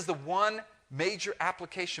 this is the one major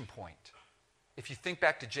application point. If you think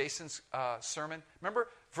back to Jason's sermon, remember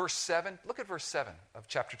verse 7? Look at verse 7 of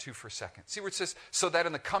chapter 2 for a second. See where it says, so that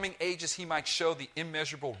in the coming ages he might show the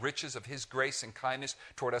immeasurable riches of his grace and kindness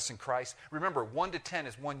toward us in Christ. Remember, 1 to 10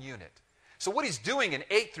 is one unit. So what he's doing in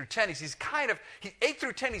 8 through 10 is he's kind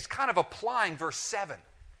of applying verse 7.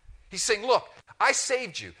 He's saying, look, I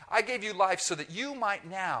saved you. I gave you life so that you might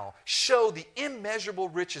now show the immeasurable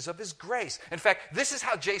riches of his grace. In fact, this is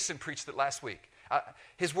how Jason preached it last week.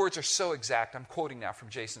 His words are so exact. I'm quoting now from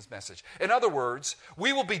Jason's message. In other words,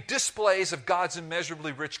 we will be displays of God's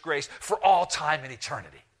immeasurably rich grace for all time and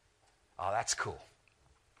eternity. Oh, that's cool.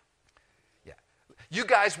 Yeah. You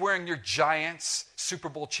guys wearing your Giants Super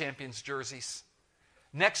Bowl champions jerseys.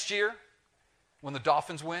 Next year, when the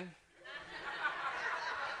Dolphins win,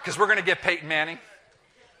 because we're going to get Peyton Manning,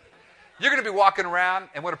 you're going to be walking around,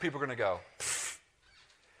 and what are people going to go? Pfft.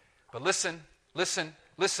 But listen.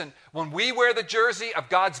 When we wear the jersey of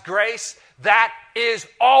God's grace, that is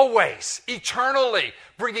always, eternally,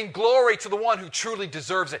 bringing glory to the one who truly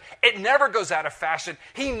deserves it. It never goes out of fashion.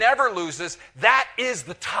 He never loses. That is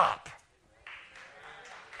the top.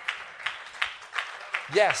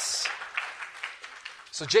 Yes.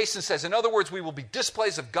 So Jason says, in other words, we will be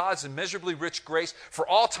displays of God's immeasurably rich grace for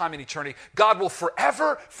all time and eternity. God will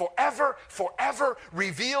forever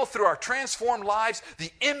reveal through our transformed lives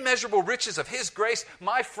the immeasurable riches of his grace.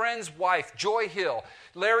 My friend's wife, Joy Hill,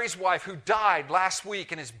 Larry's wife, who died last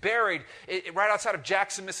week and is buried right outside of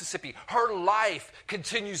Jackson, Mississippi, her life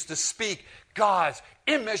continues to speak God's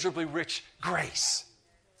immeasurably rich grace.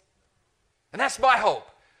 And that's my hope.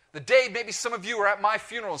 The day maybe some of you are at my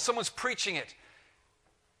funeral and someone's preaching it,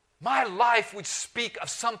 my life would speak of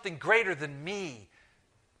something greater than me,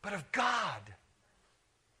 but of God.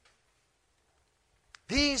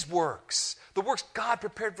 These works, the works God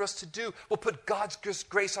prepared for us to do, will put God's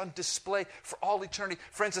grace on display for all eternity.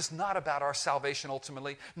 Friends, it's not about our salvation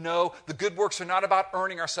ultimately. No, the good works are not about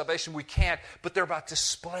earning our salvation. We can't, but they're about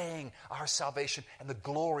displaying our salvation and the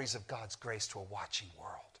glories of God's grace to a watching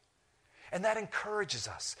world. And that encourages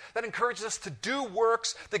us. That encourages us to do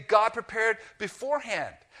works that God prepared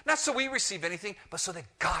beforehand. Not so we receive anything, but so that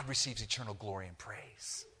God receives eternal glory and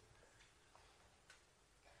praise.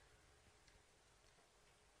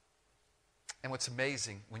 And what's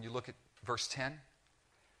amazing when you look at verse 10,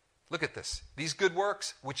 look at this. These good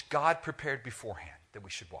works which God prepared beforehand that we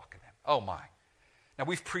should walk in them. Oh my. Now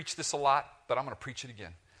we've preached this a lot, but I'm going to preach it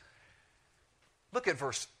again. Look at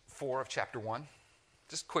verse 4 of chapter 1.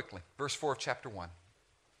 Just quickly, verse 4 of chapter 1.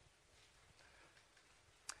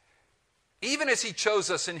 Even as he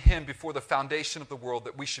chose us in him before the foundation of the world,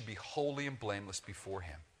 that we should be holy and blameless before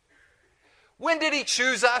him. When did he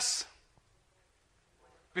choose us?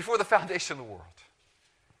 Before the foundation of the world.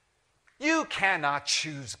 You cannot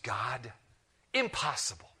choose God.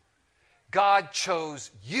 Impossible. God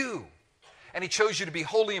chose you. And he chose you to be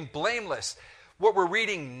holy and blameless. What we're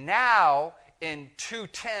reading now in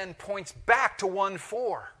 2:10 points back to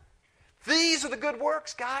 1:4. These are the good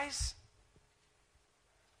works, guys.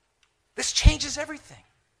 This changes everything.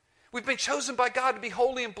 We've been chosen by God to be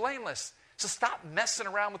holy and blameless. So stop messing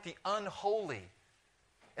around with the unholy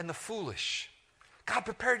and the foolish. God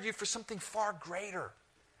prepared you for something far greater.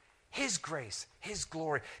 His grace, His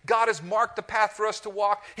glory. God has marked the path for us to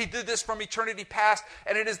walk. He did this from eternity past,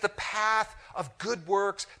 and it is the path of good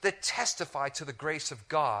works that testify to the grace of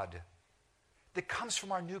God that comes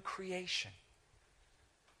from our new creation.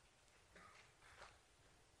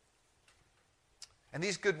 And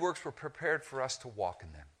these good works were prepared for us to walk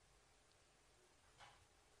in them.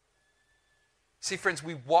 See, friends,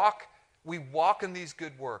 we walk in these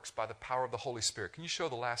good works by the power of the Holy Spirit. Can you show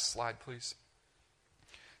the last slide, please?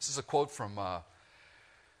 This is a quote from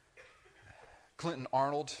Clinton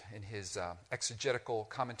Arnold in his exegetical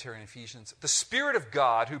commentary on Ephesians. The Spirit of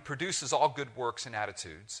God, who produces all good works and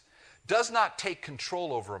attitudes, does not take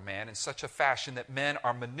control over a man in such a fashion that men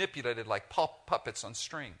are manipulated like puppets on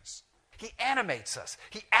strings. He animates us.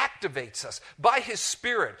 He activates us by His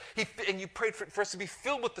Spirit. And you prayed for us to be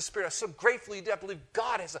filled with the Spirit. I'm so grateful you did. I believe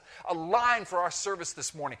God has a line for our service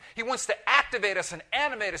this morning. He wants to activate us and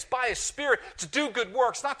animate us by His Spirit to do good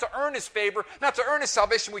works, not to earn His favor, not to earn His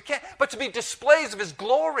salvation. We can't, but to be displays of His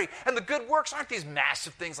glory. And the good works aren't these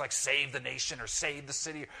massive things like save the nation or save the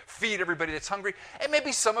city or feed everybody that's hungry. It may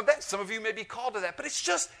be some of that. Some of you may be called to that. But it's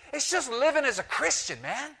just living as a Christian,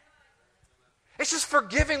 man. It's just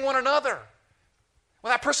forgiving one another. When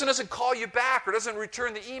that person doesn't call you back or doesn't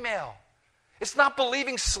return the email. It's not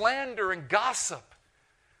believing slander and gossip.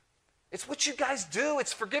 It's what you guys do.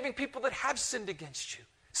 It's forgiving people that have sinned against you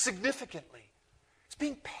significantly. It's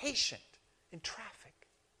being patient in traffic.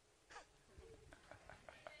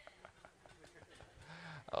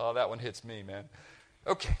 Oh, that one hits me, man.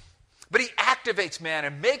 Okay. But He activates man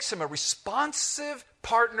and makes him a responsive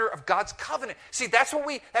partner of God's covenant. See, that's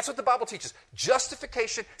what the Bible teaches.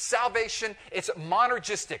 Justification, salvation, it's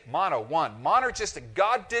monergistic. Monergistic.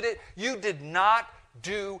 God did it. You did not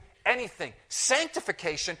do anything.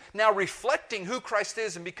 Sanctification, now reflecting who Christ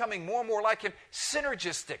is and becoming more and more like Him,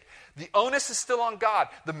 synergistic. The onus is still on God.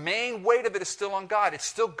 The main weight of it is still on God. It's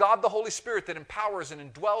still God the Holy Spirit that empowers and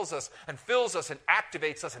indwells us and fills us and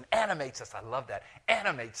activates us and animates us. I love that.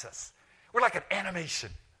 Animates us. We're like an animation.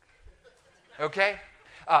 Okay?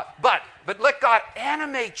 But let God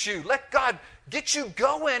animate you. Let God get you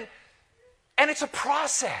going. And it's a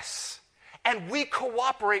process. And we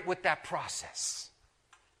cooperate with that process.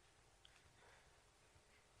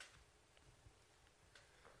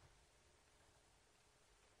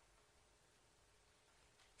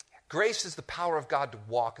 Grace is the power of God to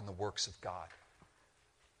walk in the works of God.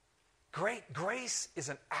 Grace is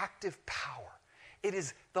an active power. It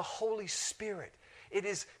is the Holy Spirit. It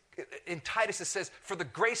is, in Titus it says, for the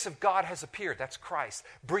grace of God has appeared, that's Christ,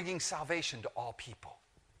 bringing salvation to all people.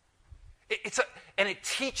 And it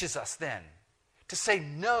teaches us then to say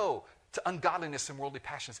no to ungodliness and worldly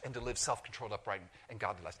passions and to live self-controlled, upright, and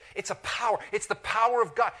godly lives. It's a power. It's the power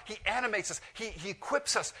of God. He animates us. He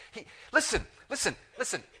equips us. Listen.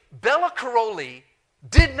 Bella Caroli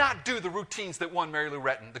did not do the routines that won Mary Lou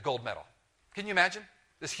Retton the gold medal. Can you imagine?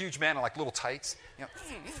 This huge man in like little tights. You know,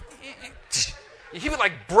 he would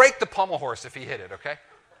like break the pommel horse if he hit it, okay?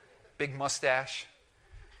 Big mustache.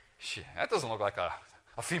 Shit, that doesn't look like a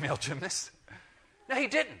female gymnast. No, he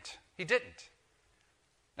didn't.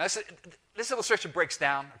 Now, this illustration breaks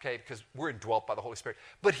down, okay, because we're indwelt by the Holy Spirit.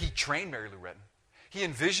 But he trained Mary Lou Retton. He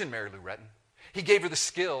envisioned Mary Lou Retton. He gave her the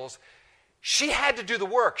skills. She had to do the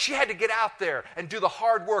work. She had to get out there and do the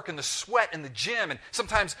hard work and the sweat in the gym and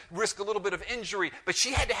sometimes risk a little bit of injury. But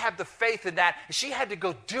she had to have the faith in that, and she had to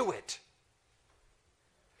go do it.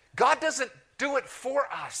 God doesn't do it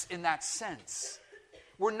for us in that sense.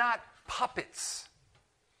 We're not puppets.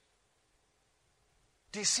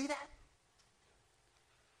 Do you see that?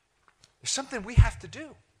 There's something we have to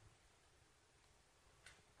do.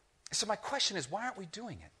 So my question is, why aren't we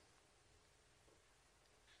doing it?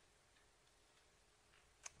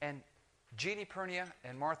 And Jeannie Pernia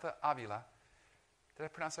and Martha Avila, did I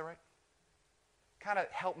pronounce that right? Kind of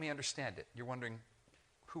helped me understand it. You're wondering,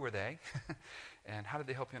 who are they? And how did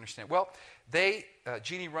they help you understand? Well,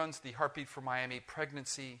 Jeannie runs the Heartbeat for Miami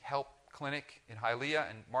Pregnancy Help Clinic in Hialeah,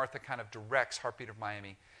 and Martha kind of directs Heartbeat of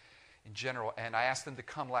Miami in general. And I asked them to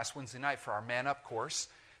come last Wednesday night for our Man Up course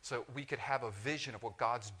so we could have a vision of what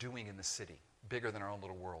God's doing in the city, bigger than our own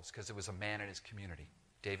little worlds, because it was a man in his community.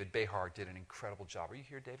 David Behar did an incredible job. Are you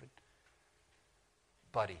here, David?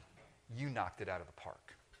 Buddy, you knocked it out of the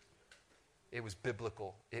park. It was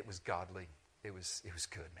biblical. It was godly. It was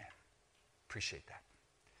good, man. Appreciate that.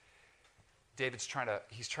 David's trying to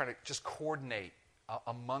just coordinate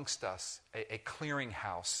amongst us a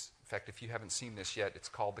clearinghouse. In fact, if you haven't seen this yet, it's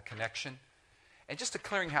called The Connection. And just a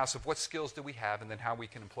clearinghouse of what skills do we have and then how we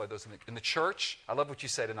can employ those in the church. I love what you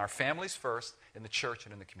said, in our families first, in the church,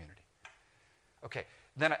 and in the community. Okay,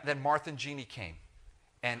 then Martha and Jeannie came.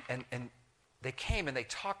 And they came and they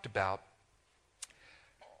talked about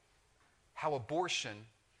how abortion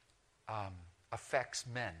affects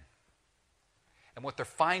men. And what they're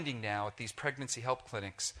finding now at these pregnancy help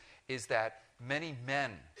clinics is that many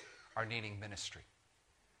men are needing ministry.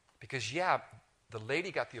 Because, yeah, the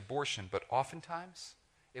lady got the abortion, but oftentimes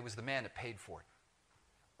it was the man that paid for it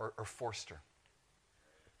or forced her.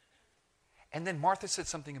 And then Martha said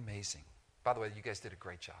something amazing. By the way, you guys did a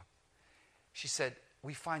great job. She said,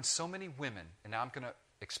 we find so many women, and now I'm going to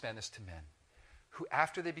expand this to men, who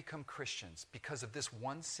after they become Christians, because of this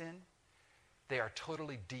one sin, they are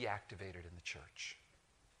totally deactivated in the church.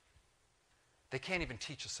 They can't even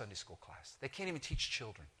teach a Sunday school class. They can't even teach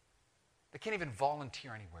children. They can't even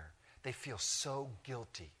volunteer anywhere. They feel so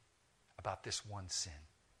guilty about this one sin.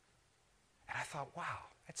 And I thought, wow,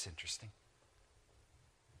 that's interesting.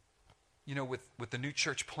 You know, with the new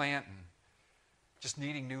church plant and just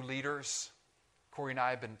needing new leaders, Corey and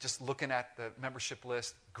I have been just looking at the membership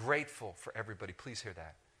list, grateful for everybody. Please hear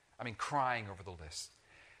that. I mean, crying over the list.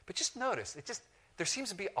 But just notice, there seems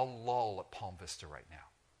to be a lull at Palm Vista right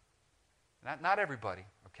now. Not everybody,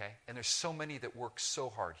 okay? And there's so many that work so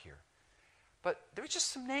hard here. But there were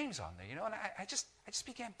just some names on there, you know, and I just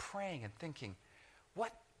began praying and thinking,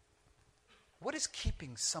 what is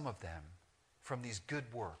keeping some of them from these good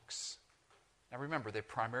works? Now remember, they're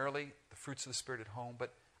primarily the fruits of the Spirit at home,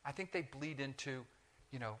 but I think they bleed into,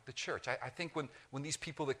 you know, the church. I think when these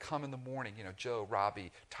people that come in the morning, you know, Joe,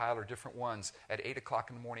 Robbie, Tyler, different ones, at 8 o'clock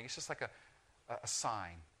in the morning, it's just like a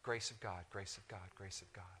sign. Grace of God, grace of God, grace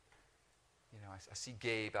of God. You know, I see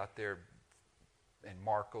Gabe out there and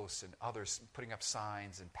Marcos and others putting up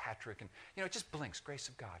signs and Patrick, and, you know, it just blinks. Grace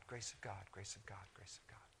of God, grace of God, grace of God, grace of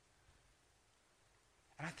God.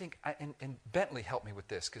 And I think, and Bentley helped me with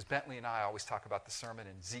this, because Bentley and I always talk about the sermon,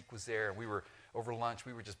 and Zeke was there, and we were over lunch,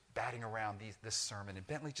 we were just batting around this sermon, and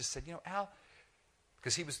Bentley just said, you know, Al,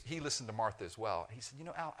 because he listened to Martha as well. He said, you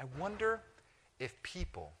know, Al, I wonder if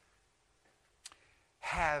people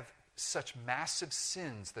have such massive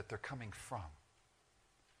sins that they're coming from,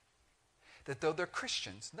 that though they're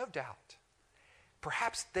Christians, no doubt,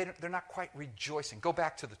 perhaps they're not quite rejoicing. Go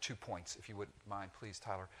back to the 2 points, if you wouldn't mind, please,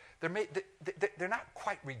 Tyler. They're not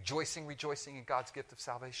quite rejoicing in God's gift of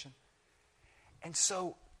salvation. And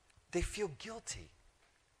so they feel guilty.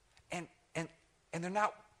 And they're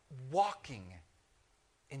not walking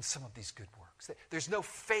in some of these good works. There's no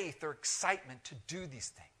faith or excitement to do these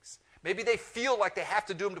things. Maybe they feel like they have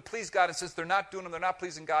to do them to please God, and since they're not doing them, they're not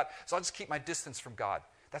pleasing God, so I'll just keep my distance from God.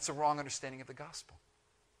 That's a wrong understanding of the gospel.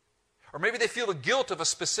 Or maybe they feel the guilt of a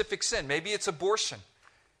specific sin. Maybe it's abortion.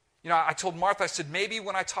 You know, I told Martha, I said, maybe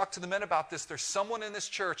when I talk to the men about this, there's someone in this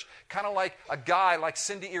church, kind of like a guy like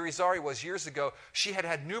Cindy Irizarry was years ago. She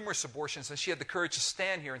had numerous abortions, and she had the courage to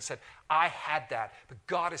stand here and said, I had that, but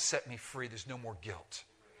God has set me free. There's no more guilt.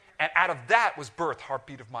 And out of that was birthed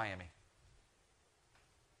Heartbeat of Miami.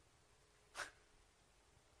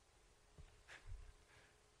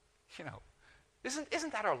 You know,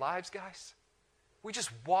 isn't that our lives, guys? We just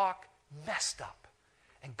walk messed up,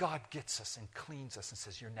 and God gets us and cleans us and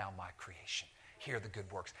says, you're now my creation. Here are the good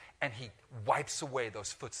works. And he wipes away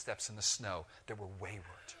those footsteps in the snow that were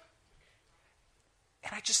wayward.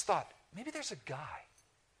 And I just thought, maybe there's a guy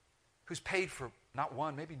who's paid for not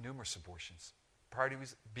one, maybe numerous abortions prior to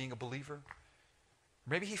his being a believer.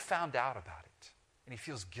 Maybe he found out about it, and he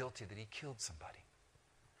feels guilty that he killed somebody.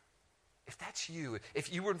 If that's you,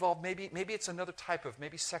 if you were involved, maybe it's another type of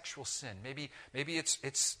maybe sexual sin, maybe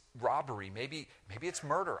it's robbery, maybe it's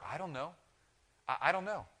murder. I don't know. I don't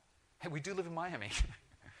know. Hey, we do live in Miami.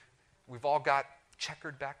 We've all got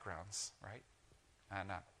checkered backgrounds, right?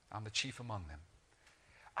 And I'm the chief among them.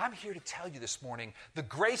 I'm here to tell you this morning, the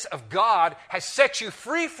grace of God has set you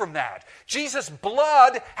free from that. Jesus'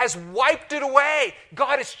 blood has wiped it away.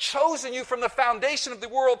 God has chosen you from the foundation of the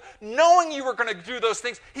world, knowing you were going to do those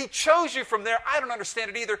things. He chose you from there. I don't understand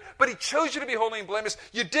it either, but he chose you to be holy and blameless.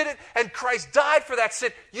 You did it, and Christ died for that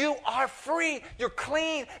sin. You are free. You're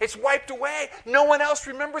clean. It's wiped away. No one else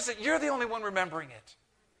remembers it. You're the only one remembering it.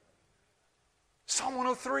 Psalm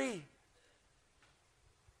 103.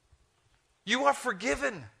 You are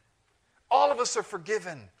forgiven. All of us are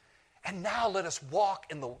forgiven. And now let us walk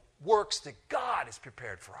in the works that God has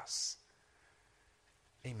prepared for us.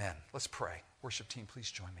 Amen. Let's pray. Worship team, please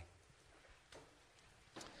join me.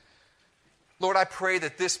 Lord, I pray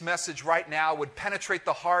that this message right now would penetrate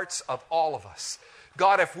the hearts of all of us.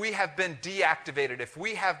 God, if we have been deactivated, if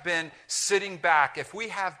we have been sitting back, if we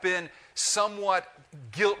have been somewhat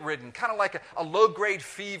guilt-ridden, kind of like a low-grade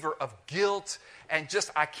fever of guilt, and just,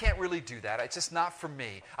 I can't really do that. It's just not for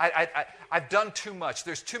me. I've done too much.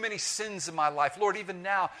 There's too many sins in my life. Lord, even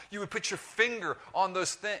now, you would put your finger on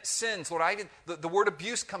those sins. Lord, the word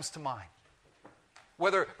abuse comes to mind.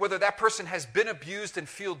 Whether that person has been abused and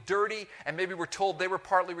feel dirty, and maybe we're told they were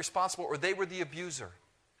partly responsible, or they were the abuser.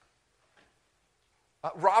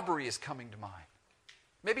 Robbery is coming to mind.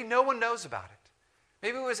 Maybe no one knows about it.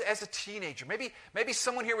 Maybe it was as a teenager. Maybe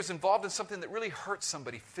someone here was involved in something that really hurt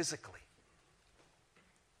somebody physically.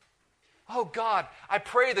 Oh God, I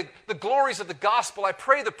pray the glories of the gospel. I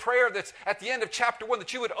pray the prayer that's at the end of chapter 1,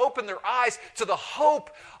 that you would open their eyes to the hope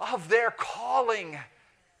of their calling.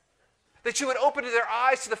 That you would open their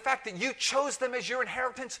eyes to the fact that you chose them as your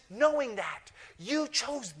inheritance, knowing that. You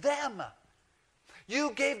chose them.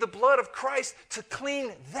 You gave the blood of Christ to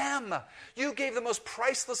clean them. You gave the most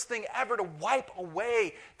priceless thing ever to wipe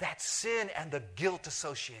away that sin and the guilt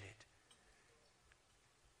associated.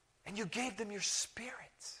 And you gave them your Spirit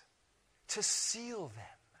to seal them.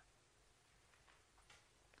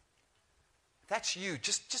 That's you.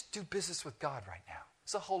 Just do business with God right now.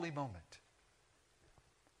 It's a holy moment.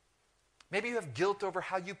 Maybe you have guilt over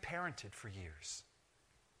how you parented for years.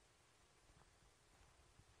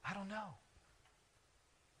 I don't know.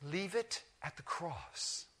 Leave it at the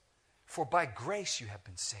cross. For by grace you have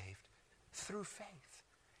been saved through faith.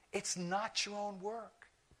 It's not your own work.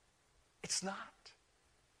 It's not.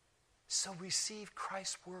 So receive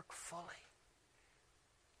Christ's work fully.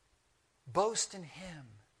 Boast in Him.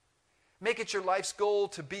 Make it your life's goal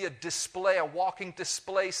to be a display, a walking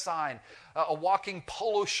display sign, a walking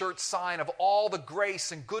polo shirt sign of all the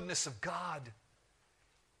grace and goodness of God.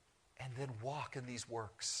 And then walk in these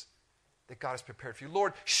works that God has prepared for you.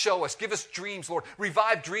 Lord, show us. Give us dreams, Lord.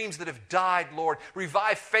 Revive dreams that have died, Lord.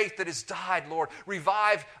 Revive faith that has died, Lord.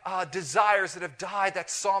 Revive desires that have died.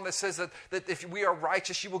 That psalm that says that if we are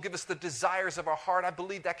righteous, you will give us the desires of our heart. I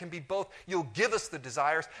believe that can be both. You'll give us the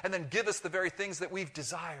desires and then give us the very things that we've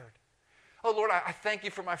desired. Oh, Lord, I thank you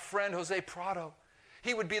for my friend, Jose Prado.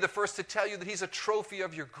 He would be the first to tell you that he's a trophy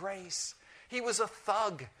of your grace. He was a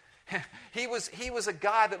thug. He was a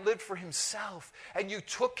guy that lived for himself, and you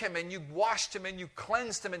took him and you washed him and you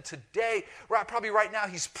cleansed him, and today, probably right now,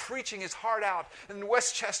 he's preaching his heart out in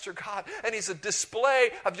Westchester, God, and he's a display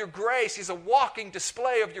of your grace. He's a walking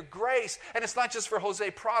display of your grace, and it's not just for Jose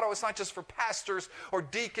Prado, it's not just for pastors or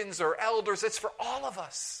deacons or elders, it's for all of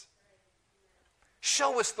us.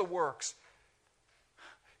 Show us the works.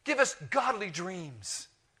 Give us godly dreams.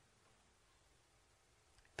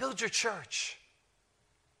 Build your church.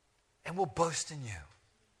 And we'll boast in you.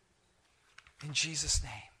 In Jesus'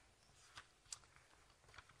 name.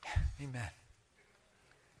 Amen.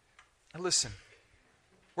 Now listen,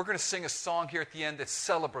 we're going to sing a song here at the end that's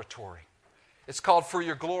celebratory. It's called For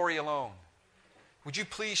Your Glory Alone. Would you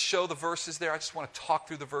please show the verses there? I just want to talk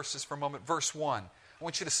through the verses for a moment. Verse 1. I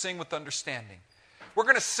want you to sing with understanding. We're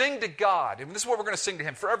going to sing to God, and this is what we're going to sing to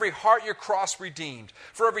Him. For every heart your cross redeemed,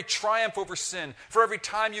 for every triumph over sin, for every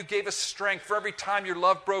time you gave us strength, for every time your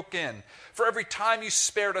love broke in, for every time you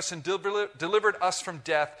spared us and delivered us from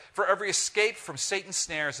death, for every escape from Satan's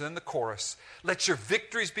snares. And then the chorus, let your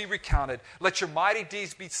victories be recounted, let your mighty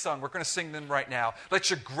deeds be sung. We're going to sing them right now. Let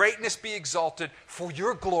your greatness be exalted for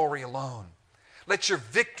your glory alone. Let your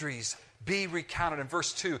victories be recounted. In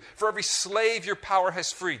verse 2, for every slave your power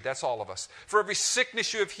has freed, that's all of us. For every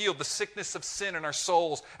sickness you have healed, the sickness of sin in our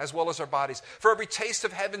souls as well as our bodies. For every taste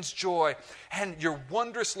of heaven's joy and your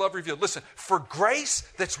wondrous love revealed. Listen, for grace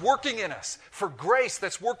that's working in us, for grace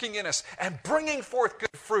that's working in us and bringing forth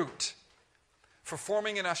good fruit, for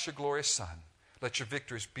forming in us your glorious Son, let your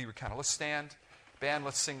victories be recounted. Let's stand. Band,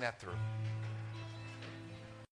 let's sing that through.